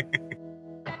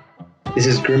 This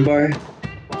is Grimbo.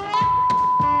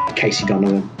 Casey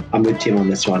Donovan. I'm with Tim on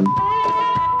this one.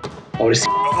 I'll just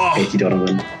Casey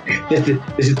Donovan.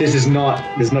 This is not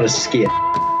a skit.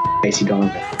 Casey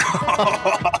Donovan.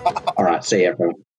 All right, see ya, bro.